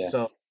 yeah,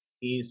 so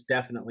he's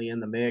definitely in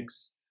the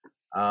mix.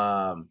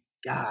 God,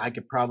 I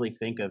could probably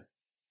think of.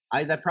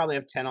 I probably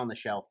have 10 on the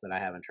shelf that I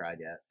haven't tried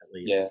yet. At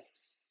yeah, least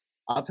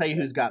I'll tell you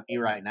yeah, who's got me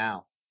right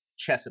now.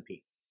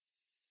 Chesapeake.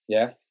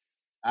 yeah.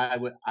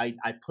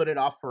 I put it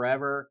off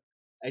forever.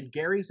 And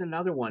Gary's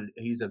another one.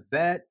 He's a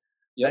vet.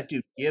 That Yep,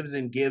 dude gives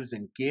and gives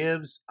and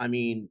gives. I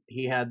mean,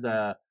 he had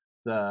the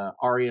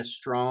Aria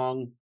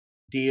Strong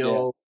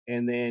yeah, deal,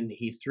 and then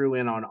he threw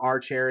in on our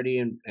charity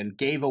and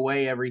gave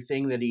away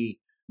everything that he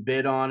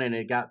bid on, and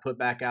it got put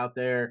back out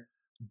there.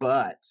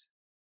 But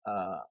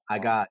uh, I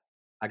um, got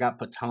I got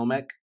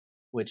Potomac,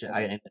 which I uh-huh.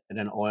 ended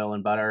in oil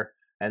and butter,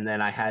 and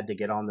then I had to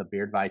get on the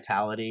Beard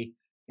Vitality.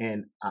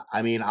 And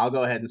I mean, I'll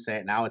go ahead and say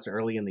it now. It's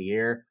early in the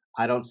year.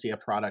 I don't see a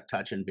product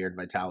touching Beard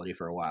Vitality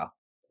for a while.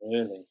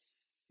 Really?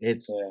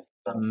 It's Yeah,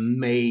 yeah,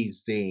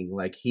 amazing.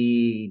 Like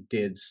he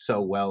did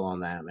so well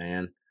on that,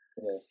 man.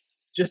 yeah,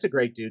 Just a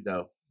great dude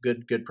though.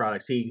 Good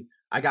products.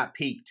 I got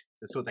peaked.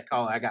 That's what they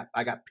call it.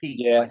 I got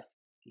peaked yeah, by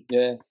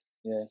yeah,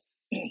 yeah.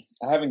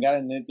 I haven't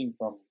gotten anything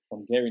from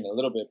Gary in a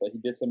little bit, but he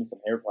did send me some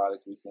hair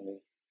products recently,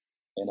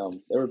 and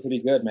they were pretty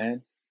good,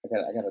 man. I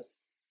gotta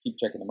keep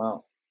checking them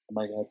out. I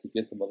might have to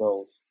get some of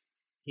those.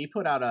 he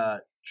put out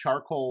a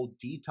charcoal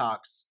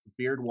detox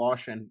beard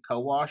wash and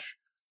co-wash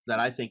that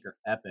I think are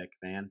epic,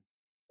 man.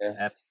 Yeah,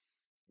 Epic.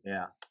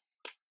 Yeah.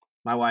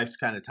 My wife's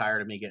kind of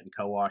tired of me getting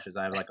co-washes.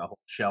 I have like a whole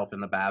shelf in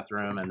the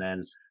bathroom and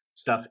then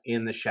stuff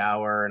in the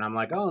shower, and I'm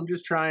like, "Oh, I'm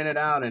just trying it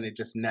out," and it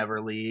just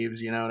never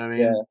leaves. You know what I mean?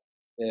 yeah,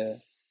 yeah,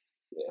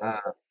 yeah,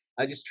 Uh,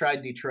 I just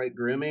tried Detroit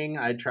Grooming.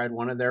 I tried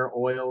one of their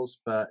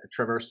oils, but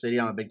Traverse City.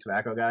 I'm a big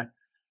tobacco guy,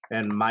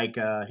 and Mike,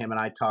 him and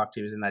I talked.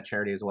 He was in that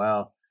charity as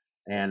well,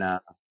 and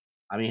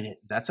I mean,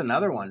 that's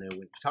another one.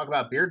 We talk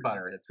about beard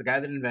butter. It's the guy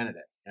that invented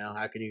it. You know,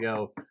 how can you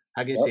go?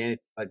 How can you say yep,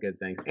 anything but good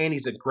things? And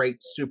he's a great,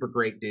 super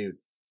great dude.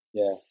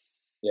 yeah,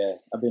 yeah.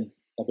 I've been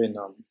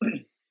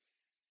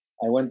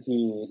I went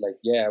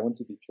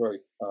to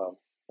Detroit.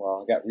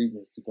 Well, I got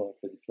reasons to go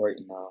to Detroit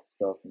and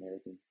stuff and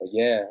everything. But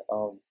yeah,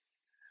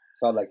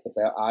 saw like the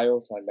bell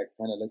aisle, so I like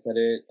kind of looked at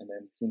it and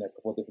then seen a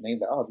couple of different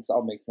names. Like, oh, this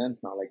all makes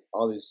sense now. Like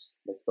all this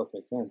like stuff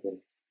makes sense, and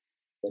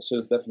I should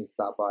have definitely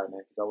stopped by,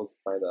 man, because I was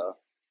by the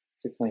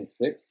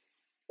 696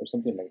 or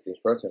something like this.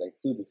 First, like,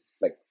 dude, this is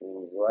like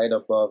right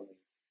above me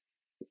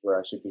where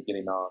I should be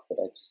getting off, but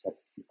I just had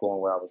to keep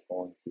going where I was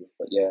going to.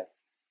 But yeah,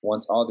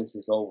 once all this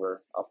is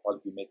over, I'll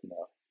probably be making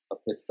a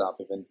pit stop,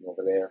 if anything,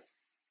 over there,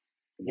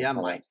 and then Yeah,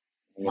 kind of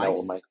hanging out Mike's.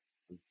 with my.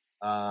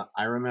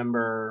 I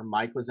remember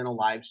Mike was in a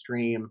live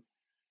stream,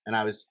 and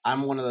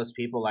I'm one of those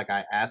people like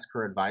I ask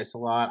for advice a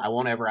lot. I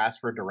won't ever ask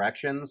for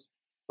directions,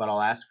 but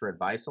I'll ask for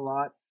advice a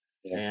lot.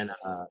 Yeah, And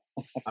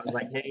I was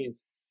like, hey,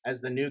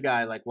 as the new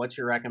guy, like, what's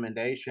your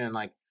recommendation?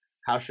 Like,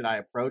 how should I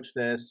approach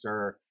this?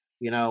 Or,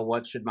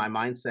 what should my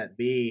mindset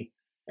be?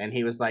 And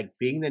he was like,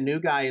 being the new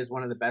guy is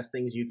one of the best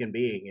things you can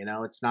be.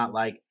 It's not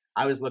like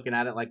I was looking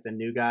at it like the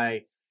new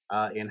guy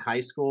in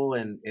high school,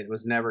 and it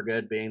was never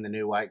good being the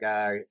new white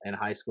guy in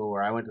high school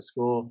where I went to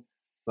school.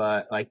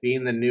 But like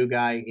being the new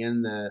guy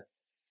in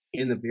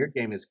the beard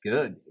game is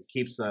good.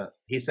 He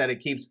said it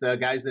keeps the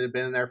guys that have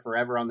been there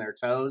forever on their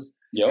toes,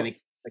 and it yep,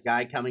 keeps the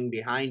guy coming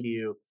behind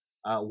you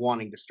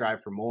wanting to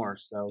strive for more.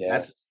 So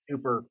that's a yes,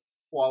 super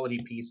quality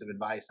piece of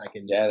advice I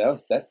can. yeah.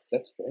 That's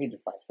great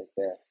advice right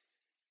there.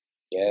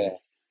 Yeah, Yeah,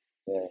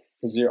 yeah,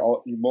 because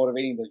you're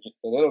motivating the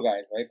little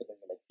guys, right? But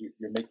then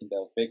you're making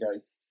the big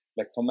guys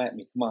like come at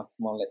me, come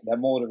on, like that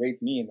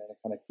motivates me, and then it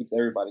kind of keeps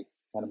everybody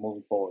kind of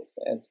moving forward.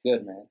 Yeah, it's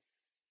good, man.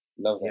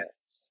 Love yeah, that.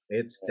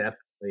 it's Yeah.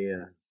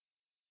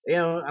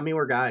 definitely. I mean,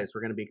 we're guys.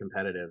 We're gonna be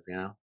competitive,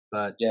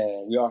 but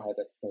Yeah, we all have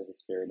that competitive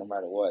spirit, no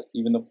matter what.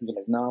 Even though people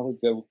are like, "Nah, we're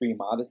good, we're being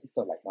modest and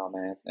stuff." Like, "Nah,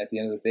 man." At the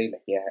end of the day,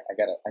 like, yeah, I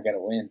gotta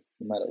win,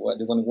 no matter what.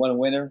 There's only one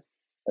winner.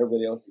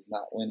 Everybody else is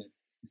not winning.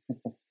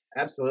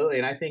 absolutely.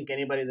 And I think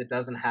anybody that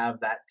doesn't have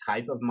that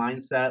type of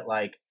mindset,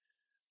 like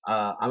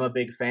I'm a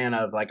big fan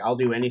of like I'll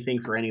do anything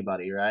for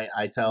anybody, right?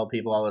 I tell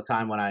people all the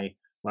time when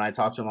I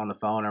talk to them on the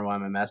phone or when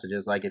I'm in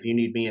messages, like if you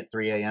need me at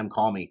 3 a.m.,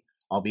 call me.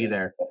 I'll be Yeah,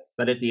 there.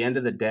 But at the end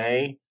of the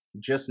day,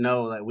 just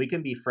know that we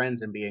can be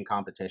friends and be in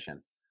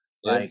competition.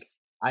 yeah, Like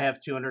I have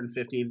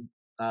 250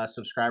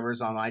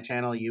 subscribers on my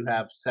channel. You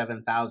have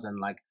 7,000.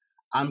 Like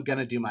I'm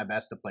gonna do my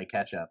best to play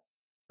catch up,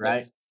 yeah,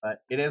 right? But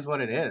it is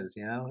what it is.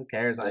 Who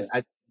cares?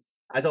 yeah,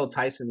 I told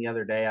Tyson the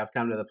other day, I've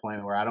come to the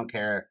point where I don't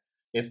care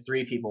if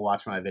 3 people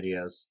watch my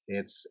videos.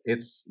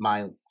 It's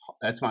my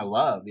that's my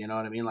love, you know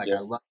what I mean? Like, Yeah.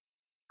 I love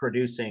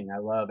producing, I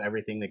love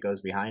everything that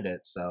goes behind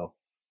it, so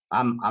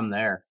I'm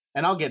there.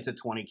 And I'll get to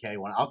 20K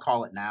one. I'll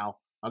call it now.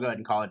 I'll go ahead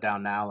and call it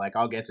down now. Like,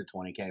 I'll get to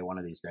 20K one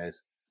of these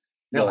days.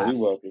 It'll Yeah, happen.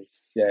 you will be.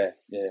 Yeah,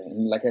 yeah.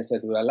 And like I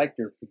said, dude, I like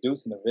your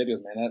producing the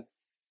videos, man.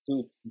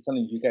 Dude, I'm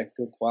telling you, you got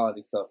good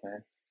quality stuff,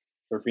 man.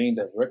 For being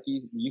the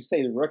rookie, you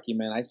say the rookie,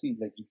 man. I see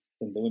like you've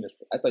been doing this.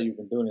 I thought you've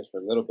been doing this for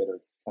a little bit, or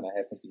kind of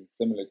had something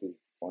similar to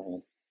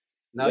beforehand.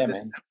 No, Yeah,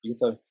 this man. You can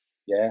tell.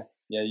 Yeah,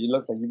 yeah. You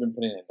look like you've been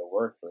putting in the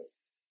work for it.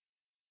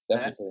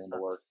 Definitely that's putting in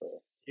the work for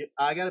it.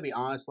 I gotta be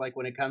honest, like,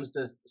 when it comes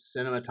to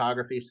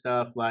cinematography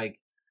stuff, like,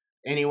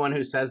 anyone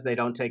who says they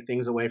don't take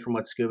things away from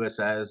what Scuba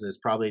says is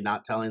probably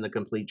not telling the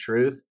complete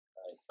truth.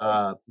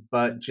 Right,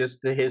 But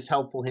just his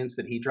helpful hints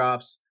that he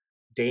drops,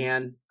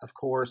 Dan, of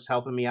course,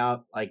 helping me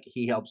out. Like,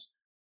 he helps.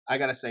 I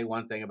gotta say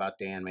one thing about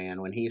Dan, man.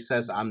 When he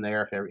says I'm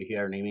there if you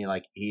ever need me,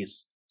 like,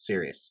 he's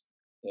serious.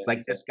 yeah, Like,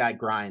 yeah, this guy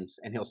grinds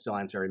and he'll still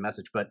answer every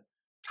message. But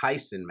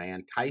Tyson,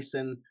 man,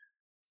 Tyson,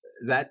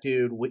 that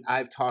dude,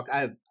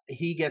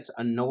 he gets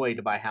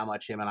annoyed by how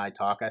much him and I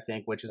talk, I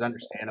think, which is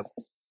understandable.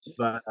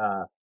 But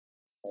right.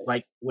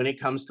 like, when it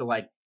comes to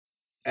like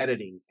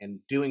editing and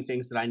doing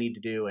things that I need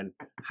to do and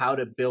how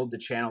to build the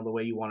channel the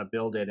way you want to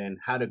build it and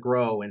how to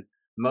grow and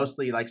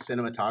mostly like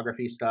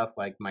cinematography stuff,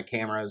 like my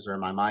cameras or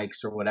my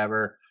mics or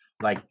whatever.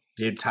 Like,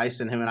 dude,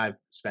 Tyson, him and I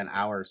spent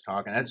hours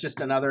talking. That's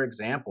just another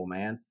example,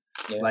 man.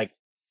 Yeah, Like,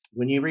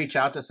 when you reach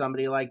out to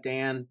somebody like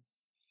Dan,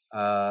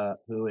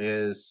 who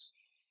is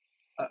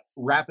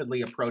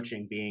rapidly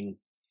approaching being,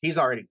 he's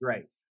already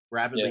great, yeah,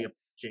 rapidly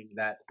approaching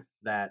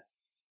that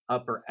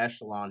upper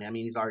echelon. I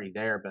mean, he's already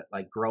there, but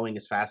like growing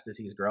as fast as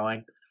he's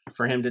growing,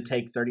 for him to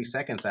take 30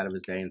 seconds out of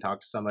his day and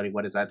talk to somebody,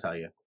 what does that tell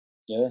you?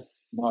 yeah.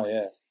 No,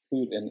 yeah,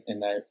 dude.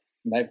 And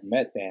I've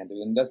met Dan, dude,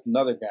 and that's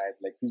another guy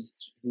like who's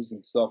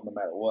himself no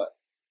matter what.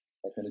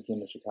 Like when he came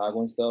to Chicago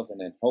and stuff, and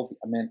then hopefully,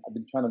 I mean, I've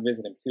been trying to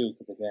visit him too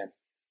because again,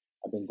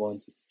 I've been going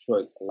to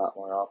Detroit a lot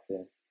more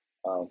often.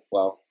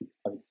 Well,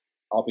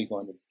 I'll be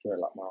going to Detroit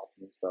a lot more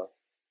often and stuff.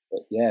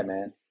 But yeah,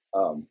 man,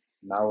 an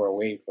hour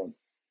away from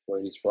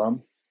where he's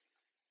from.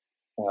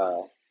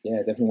 Uh, yeah,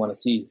 definitely want to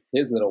see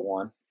his little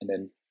one, and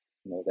then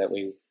that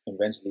way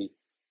eventually,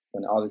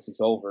 when all this is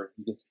over,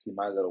 he gets to see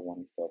my little one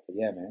and stuff. But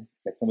yeah, man,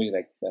 like somebody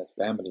like that's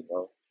family,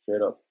 bro.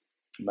 Straight up,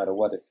 no matter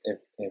what,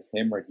 if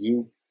him or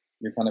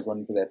you're kind of going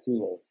into that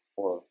too,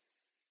 or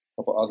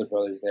a couple other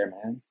brothers there,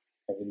 man.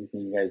 If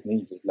anything you guys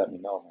need, just let me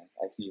know, man.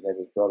 I see you guys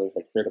as brothers,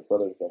 like straight up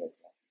brothers, brothers.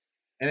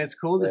 And it's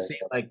cool to Man. see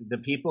like the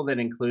people that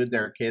include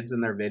their kids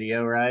in their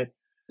video, right?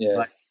 Yeah,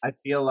 Like, I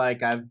feel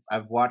like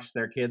I've watched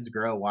their kids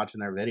grow watching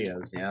their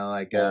videos,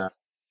 like yeah,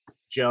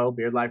 Joe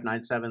BeardLife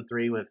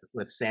 973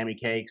 with Sammy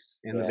Cakes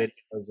in the yeah,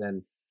 videos,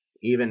 and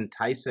even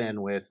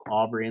Tyson with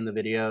Aubrey in the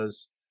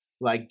videos.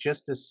 Like,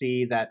 just to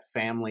see that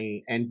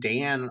family, and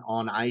Dan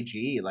on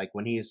IG, like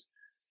when he's,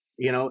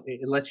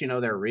 it lets you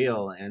know they're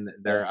real and yeah,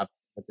 they're up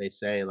what they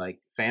say. Like,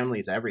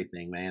 family's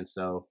everything, man.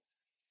 So,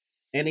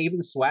 and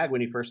even Swag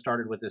when he first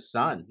started with his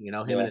son, him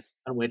and yeah. his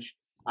son, which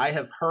I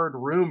have heard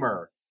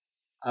rumor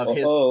of Oh,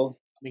 his oh,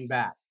 coming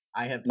back.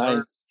 I have heard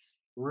nice,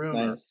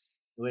 rumor, nice,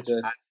 which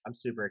good. I'm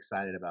super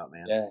excited about,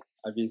 man. Yeah,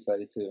 I'd be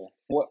excited too.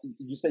 What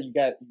you said you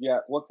got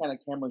what kind of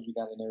cameras you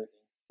got and everything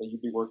that you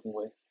be working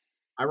with?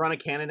 I run a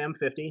Canon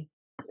M50,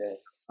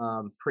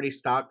 Yeah, pretty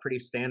stock, pretty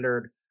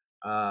standard,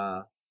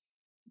 uh,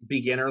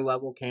 beginner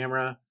level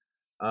camera,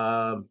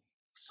 um,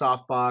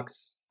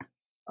 softbox,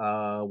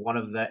 one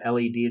of the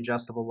LED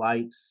adjustable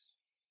lights,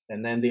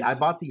 and then I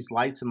bought these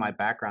lights in my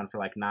background for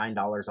like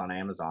 $9 on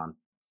Amazon.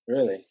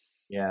 really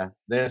Yeah,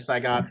 this I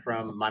got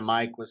from my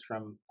mic was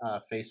from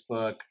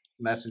Facebook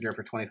Messenger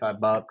for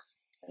 $25.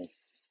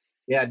 nice.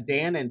 Yeah,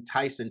 Dan and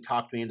Tyson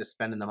talked me into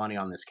spending the money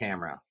on this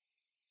camera,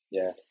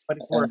 Yeah, but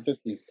it's worth. M50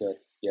 is good.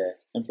 Yeah,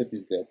 M50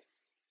 is good.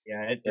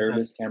 Yeah, it does.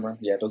 Mirrorless camera.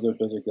 Yeah, those are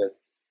good.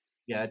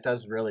 Yeah, it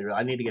does really, really.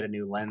 I need to get a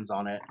new lens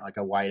on it, like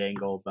a wide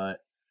angle,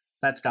 but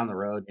that's down the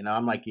road.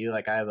 I'm like you,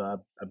 like I have a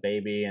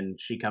baby and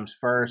she comes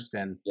first.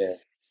 And Yeah,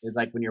 it's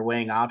like when you're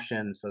weighing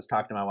options, I was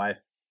talking to my wife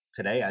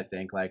today, I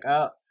think, like,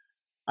 oh,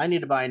 I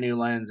need to buy a new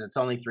lens. It's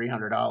only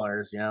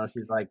 $300.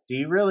 She's like, do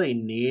you really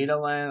need a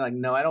lens? Like,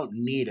 no, I don't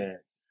need it,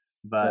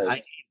 but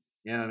right,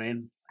 you know what I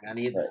mean? Like, I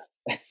need that.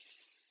 right.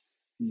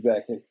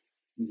 Exactly,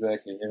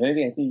 exactly. If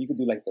anything, I think you could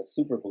do like the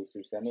super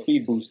boosters,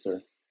 speed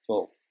booster.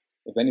 So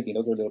if anything,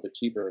 those are a little bit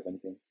cheaper. If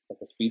anything, like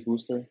a speed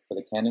booster for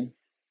the Canon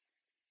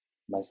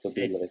might still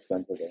be a little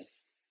expensive there.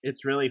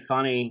 It's really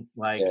funny.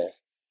 Like, Yeah,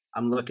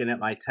 I'm looking at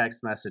my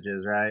text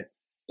messages, right?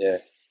 yeah,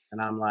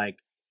 And I'm like,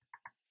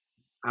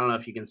 I don't know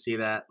if you can see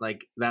that.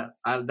 Like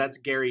that's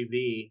Gary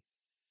V.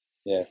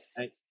 yeah,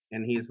 Right?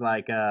 And he's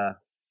like,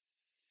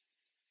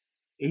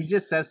 he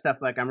just says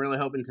stuff like, I'm really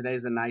hoping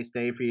today's a nice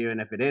day for you.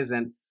 And if it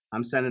isn't,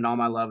 I'm sending all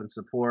my love and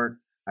support.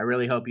 I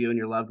really hope you and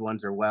your loved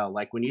ones are well.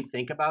 Like, when you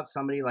think about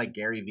somebody like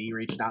Gary V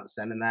reaching out and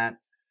sending that,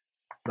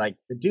 like,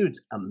 the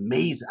dude's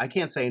amazing. I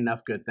can't say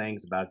enough good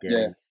things about yeah,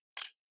 Gary.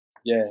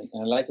 yeah.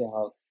 And I like it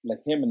how like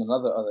him and a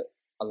lot of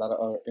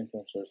other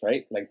influencers,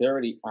 right? Like they're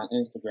already on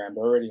Instagram,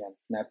 they're already on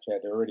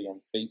Snapchat, they're already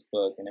on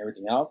Facebook and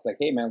everything else. Like,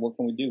 hey man, what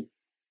can we do?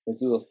 Let's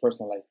do those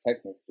personalized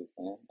text messages,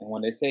 man. And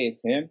when they say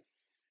it's him,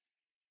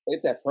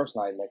 it's that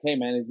personalized. Like, hey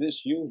man, is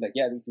this you? Like,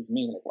 yeah, this is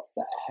me. Like, what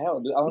the hell?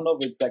 Dude? I don't know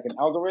if it's like an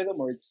algorithm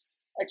or it's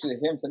actually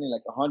him sending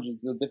like 100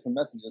 different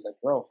messages. Like,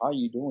 bro, how are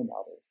you doing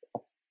all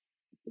this?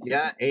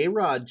 Yeah,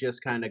 A-Rod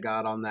just kind of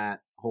got on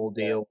that whole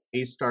Yeah, deal.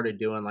 He started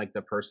doing like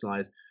the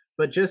personalized,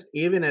 but just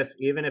even if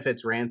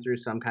it's ran through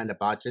some kind of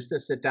bot, just to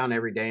sit down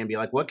every day and be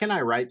like, what can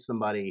I write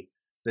somebody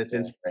that's yeah,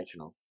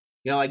 inspirational?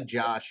 You know, like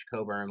Josh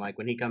Coburn, like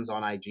when he comes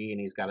on IG and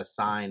he's got a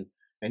sign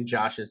and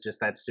Josh is just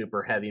that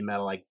super heavy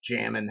metal, like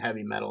jamming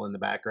heavy metal in the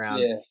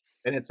background. yeah.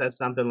 And it says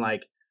something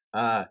like,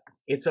 uh,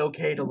 it's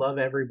okay to love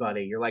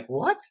everybody. You're like,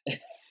 what?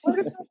 Where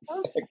did that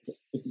come from?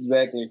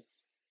 Exactly.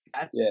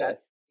 Exactly. Yeah.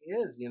 That's what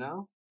it is, you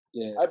know?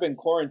 Yeah, I've been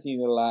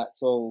quarantined a lot.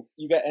 So,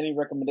 you got any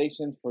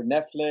recommendations for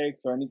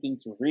Netflix or anything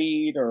to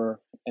read or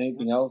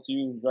anything else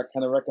you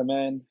kind of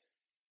recommend?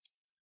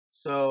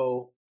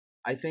 So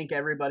I think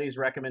everybody's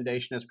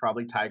recommendation is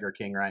probably Tiger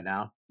King right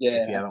now. If Yeah,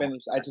 you I haven't,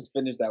 finished. I just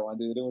finished that one,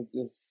 dude. It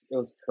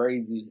was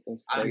crazy. It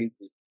was I'm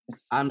crazy.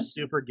 I'm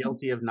super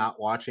guilty of not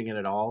watching it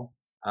at all.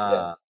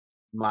 Yeah,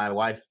 My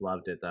wife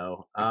loved it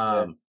though.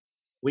 yeah,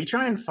 We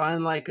try and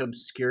find like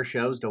obscure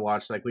shows to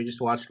watch. Like we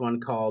just watched one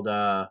called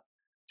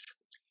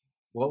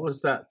what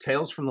was that?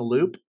 Tales from the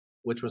Loop,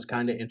 which was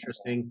kind of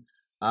interesting.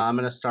 I'm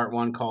gonna start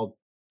one called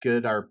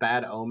Good or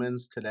Bad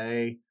Omens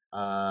today.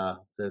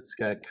 That's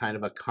got kind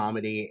of a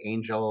comedy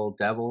angel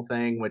devil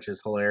thing, which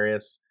is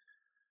hilarious.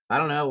 I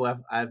don't know.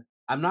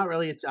 I'm not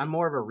really. I'm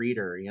more of a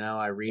reader. You know,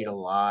 I read yeah, a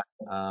lot.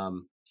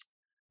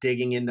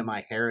 Digging into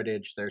my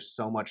heritage, there's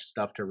so much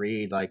stuff to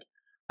read. Like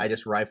I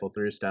just rifle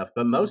through stuff,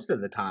 but most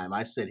of the time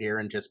I sit here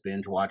and just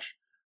binge watch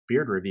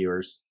beard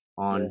reviewers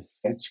yeah, on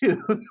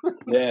YouTube.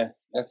 yeah.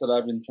 That's what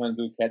I've been trying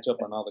to do, catch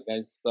up on all the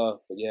guys' stuff.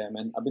 But yeah,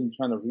 man, I've been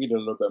trying to read a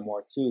little bit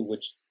more too,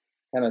 which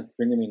kind of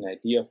bringing me an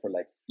idea for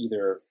like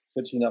either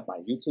switching up my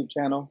YouTube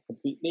channel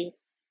completely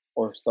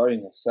or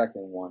starting a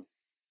second one.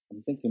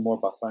 I'm thinking more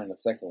about starting a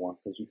second one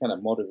because you kind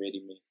of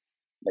motivated me,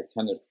 like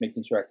kind of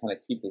making sure I kind of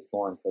keep this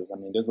going. Because I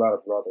mean, there's a lot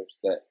of brothers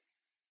that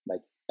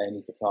like I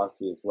need to talk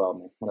to as well,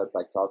 man. Kind of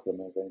like talk to them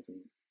and anything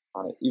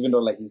on it. Even though,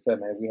 like you said,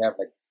 man, we have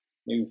like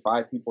maybe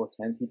 5 people,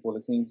 10 people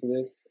listening to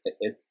this.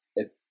 It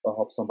will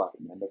help somebody,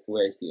 man. That's the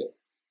way I see it.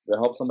 If it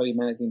helps somebody,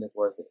 man, I think that's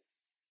worth it.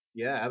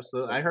 Yeah,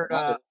 absolutely. If it's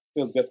not, it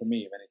feels good for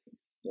me, if anything.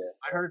 Yeah,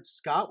 I heard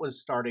Scott was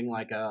starting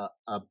like a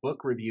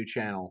book review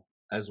channel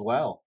as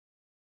well.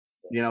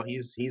 yeah, You know,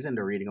 he's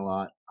into reading a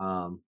lot.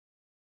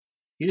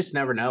 You just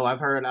never know. I've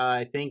heard.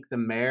 I think the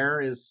mayor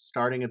is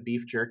starting a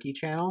beef jerky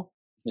channel,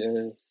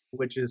 yeah.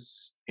 which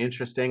is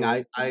interesting.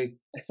 Cool. I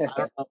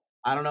don't know.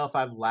 I don't know if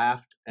I've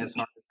laughed as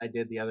hard as I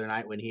did the other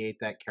night when he ate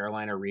that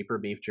Carolina Reaper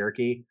beef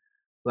jerky.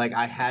 Like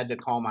I had to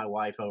call my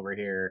wife over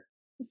here,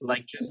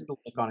 like just the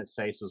look on his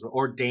face was,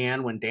 or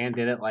Dan when Dan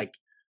did it like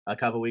a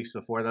couple weeks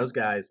before. Those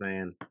guys,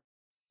 man,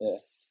 Yeah,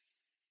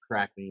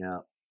 crack me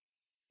up.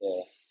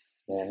 yeah.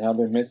 Man, I've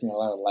been missing a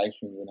lot of live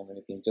streams and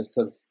everything just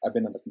because I've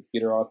been on the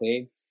computer all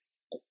day.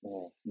 Like,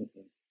 man,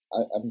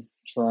 I'm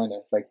trying to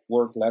like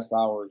work less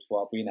hours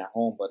while being at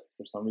home, but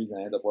for some reason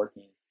I end up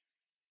working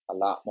a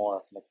lot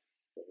more. Like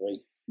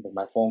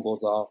my phone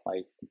goes off,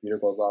 my computer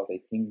goes off.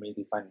 They ping me,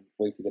 they find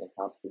a way to get in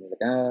contact with me.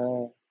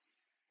 Like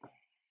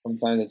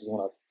sometimes I just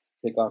want to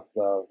take off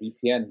the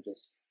VPN and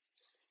just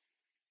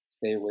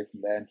stay away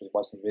from that and just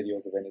watch some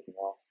videos of anything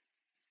else.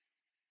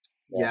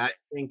 Yeah,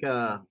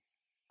 Yeah,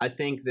 I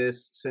think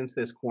this since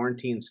this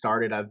quarantine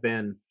started, I've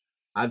been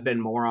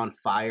more on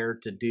fire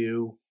to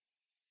do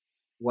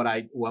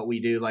what we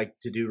do, like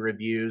to do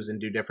reviews and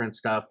do different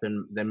stuff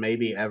than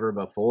maybe ever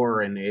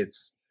before. And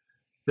it's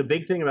the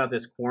big thing about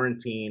this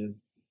quarantine.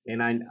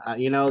 And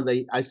you know,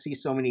 I see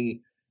so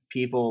many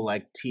people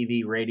like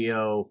TV,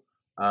 radio,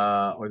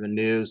 or the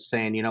news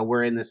saying, you know,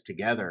 we're in this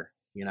together.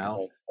 You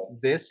know, right, right.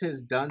 this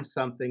has done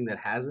something that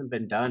hasn't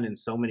been done in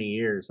so many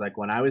years. Like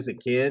when I was a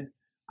kid,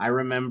 I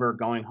remember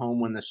going home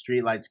when the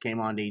streetlights came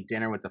on to eat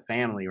dinner with the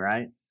family,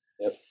 right?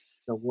 Yep,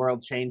 The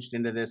world changed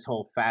into this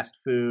whole fast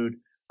food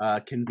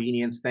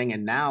convenience thing,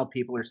 and now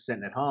people are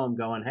sitting at home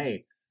going,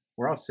 "Hey,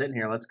 we're all sitting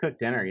here. Let's cook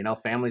dinner." You know,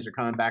 families are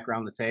coming back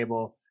around the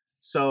table.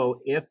 So,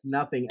 if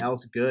nothing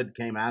else good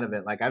came out of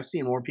it, like I've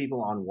seen more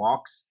people on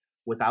walks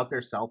without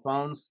their cell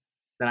phones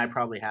than I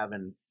probably have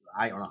in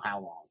I don't know how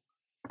long.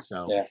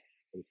 So, yeah,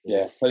 pretty cool.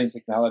 yeah. Putting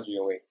technology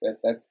away.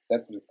 That's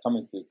what it's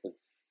coming to.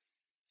 Because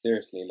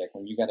seriously, like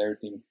when you got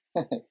everything,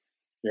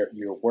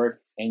 your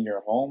work and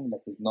your home,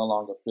 like it no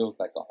longer feels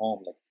like a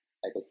home. Like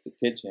I go to the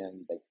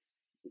kitchen, like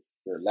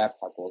your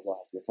laptop goes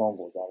off, your phone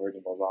goes off,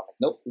 everything goes off. Like,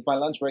 nope, it's my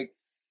lunch break.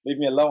 Leave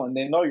me alone. And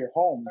they know you're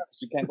home because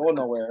you can't go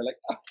nowhere. Like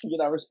you're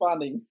not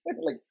responding.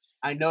 Like,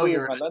 I know dude, it's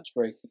you're. my lunch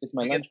break. It's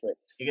my You get lunch break.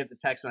 you get the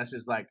text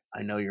messages like,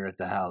 "I know you're at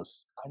the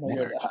house." I know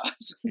you're at Nerd. the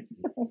house.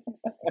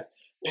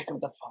 Pick up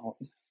the phone.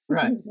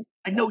 Right.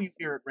 I know you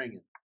hear it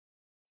ringing.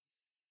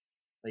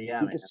 But yeah,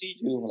 We man. can see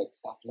you. Like,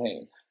 stop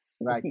playing.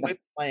 Right. Quit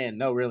playing.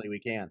 No, really, we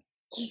can.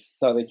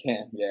 So they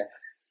can, yeah.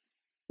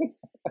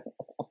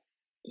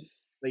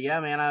 But yeah,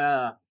 man,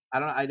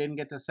 I didn't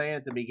get to say it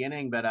at the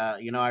beginning, but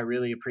I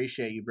really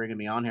appreciate you bringing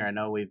me on here. I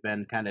know we've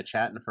been kind of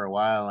chatting for a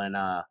while, and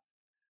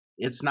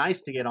it's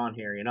nice to get on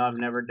here. I've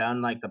never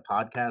done like the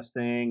podcast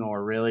thing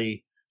or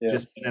really Yeah.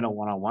 just been in a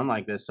one-on-one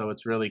like this, so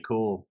it's really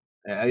cool.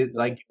 Yeah.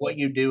 Like what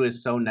you do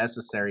is so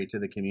necessary to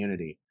the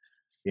community.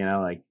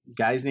 Like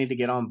guys need to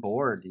get on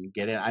board and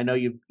get in. I know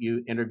you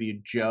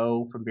interviewed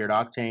Joe from Beard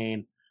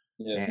Octane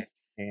Yeah.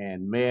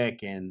 and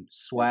Mick and Yeah.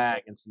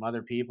 Swag and some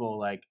other people.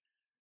 Like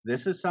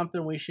this is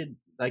something we should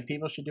like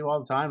people should do all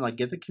the time. Like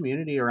get the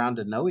community around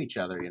to know each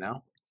other.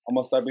 I'm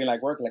gonna start being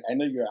like work. Like I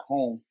know you're at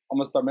home. I'm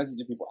gonna start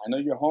messaging people. I know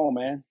you're home,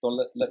 man. Don't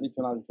let me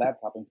turn on this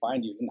laptop and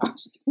find you. No, I'm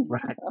just kidding.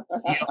 Right.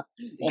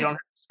 You don't have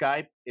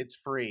Skype. It's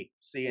free.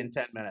 See you in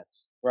 10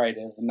 minutes. Right.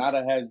 If not,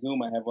 I have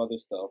Zoom. I have other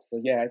stuff.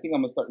 So yeah, I think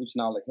I'm gonna start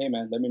reaching out. Like, hey,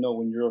 man, let me know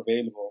when you're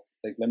available.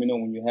 Like, let me know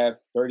when you have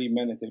 30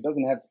 minutes. It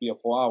doesn't have to be a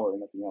full hour or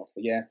nothing else.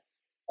 But yeah,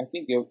 I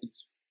think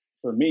it's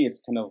for me. It's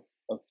kind of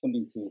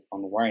something to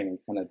unwind and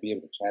kind of be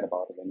able to chat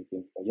about it or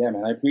anything. But yeah,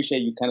 man, I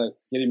appreciate you kind of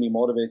getting me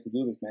motivated to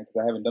do this, man,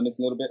 because I haven't done this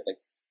in a little bit. Like,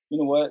 you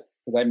know what?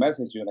 Because I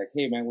messaged you like,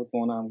 hey, man, what's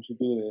going on? We should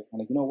do this. I'm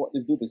like, you know what?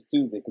 Let's do this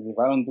Tuesday. Because if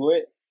I don't do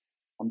it,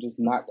 I'm just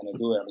not gonna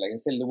do it. Like I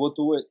said, we'll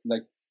do it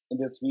like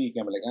this week.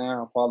 I'm like,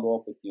 I'll follow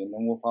up with you, and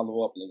then we'll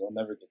follow up, and it'll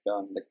never get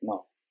done. Like,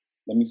 no,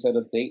 let me set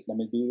a date. Let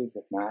me do this.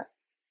 If not,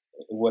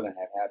 it wouldn't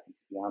have happened.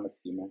 To be honest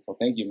with you, man. So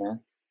thank you, man.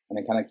 And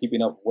then kind of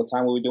keeping up. What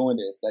time are we doing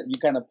this? That you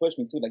kind of pushed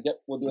me too. Like, yep,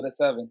 we'll do it at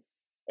 7.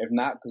 If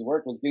not, because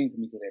work was getting to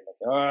me today.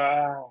 Like,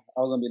 I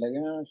was gonna be like,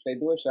 should I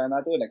do it? Should I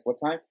not do it? Like, what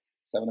time?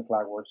 7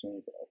 o'clock works. I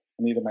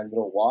needed my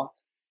little walk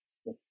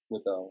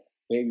with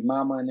baby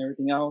mama and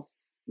everything else.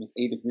 It was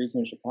 8 degrees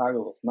here in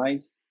Chicago. It was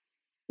nice.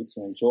 Get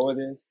to enjoy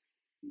this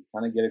and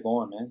kind of get it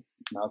going, man.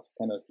 Now to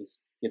kind of just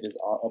get it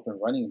all up and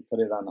running and put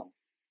it on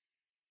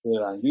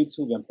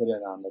YouTube and put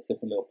it on the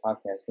different little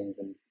podcast things.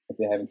 And if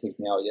they haven't kicked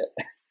me out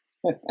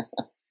yet,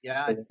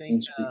 Yeah, so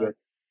things should be good.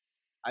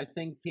 I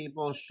think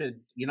people should,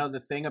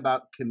 the thing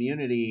about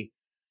community,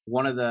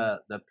 one of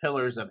the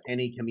pillars of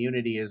any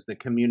community is the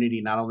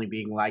community not only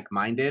being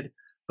like-minded,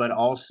 but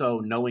also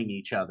knowing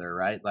each other,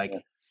 right? Like Yeah,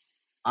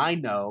 I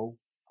know,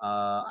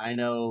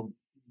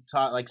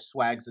 like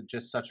Swag's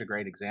just such a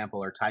great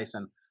example, or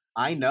Tyson.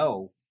 I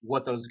know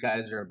what those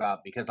guys are about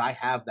because I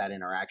have that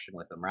interaction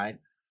with them, right?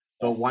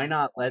 But yeah, why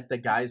not let the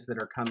guys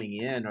that are coming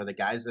in or the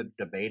guys that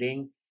are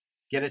debating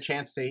get a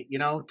chance to,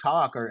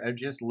 talk or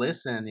just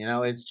listen?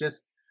 It's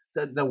just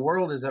the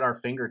world is at our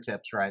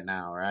fingertips right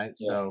now, right?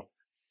 yeah. So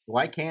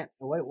why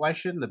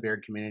shouldn't the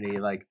beard community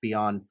like be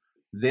on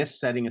this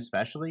setting,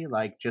 especially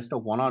like just a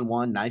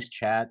one-on-one nice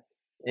chat?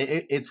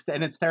 It's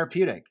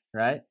therapeutic,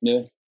 right?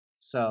 Yeah.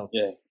 So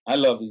Yeah, I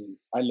love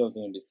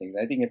doing these things.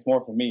 I think it's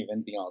more for me than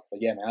anything else.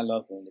 But yeah, man, I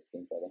love doing this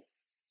thing, brother.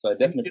 So I and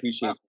definitely you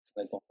do well. appreciate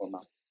you like going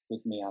for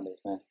with me on this,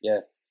 man. Yeah.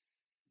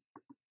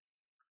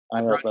 I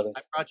All right, brought you, brother.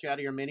 I brought you out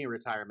of your mini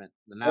retirement,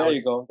 and now There you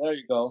it's go. There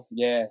you go.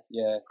 Yeah,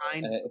 yeah.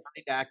 mind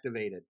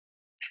activated.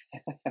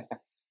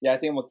 Yeah, I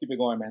think I'm gonna keep it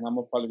going, man. I'm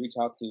gonna probably reach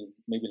out to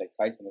maybe like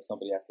Tyson or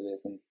somebody after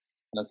this and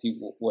I'll see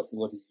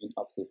what he's been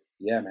up to.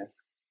 Yeah, man.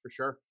 For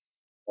sure.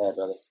 Yeah,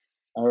 brother.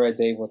 All right,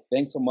 Dave. Well,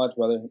 thanks so much,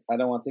 brother. I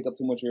don't want to take up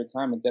too much of your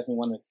time. I definitely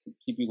want to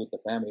keep you with the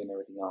family and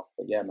everything else.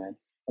 But yeah, man.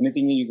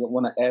 Anything you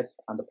want to add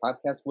on the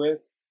podcast with,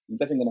 I'm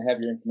definitely gonna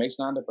have your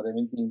information on it. But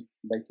anything you'd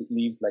like to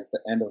leave like the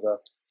end of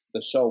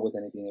the show with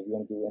anything, if you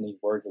want to do any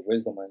words of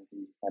wisdom or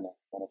anything you kind of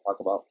want to talk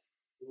about.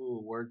 Ooh,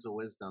 words of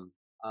wisdom.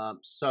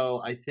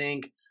 So I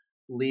think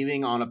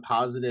leaving on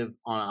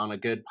on a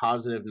good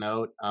positive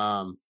note.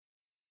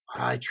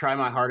 I try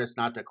my hardest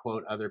not to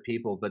quote other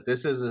people, but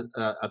this is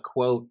a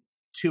quote,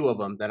 two of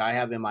them that I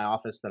have in my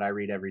office that I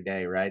read every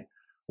day, right?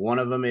 One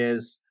of them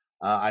is,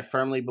 I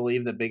firmly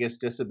believe the biggest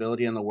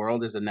disability in the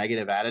world is a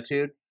negative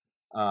attitude.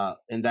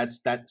 And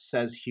that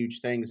says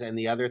huge things. And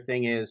the other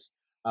thing is,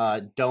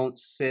 don't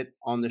sit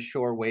on the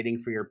shore waiting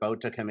for your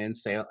boat to come in,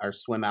 sail or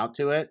swim out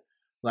to it.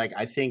 Like,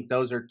 I think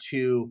those are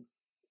two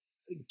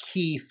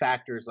key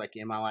factors like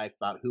in my life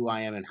about who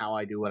I am and how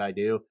I do what I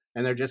do.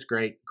 And they're just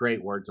great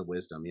words of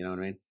wisdom. You know what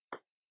I mean?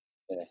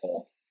 Yeah, yeah.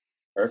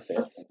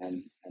 Perfect.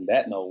 And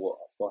that note, we'll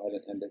go ahead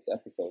and end this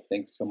episode.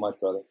 Thank you so much,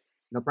 brother.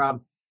 No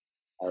problem.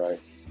 All right.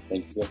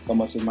 Thank you so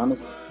much,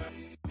 hermanos.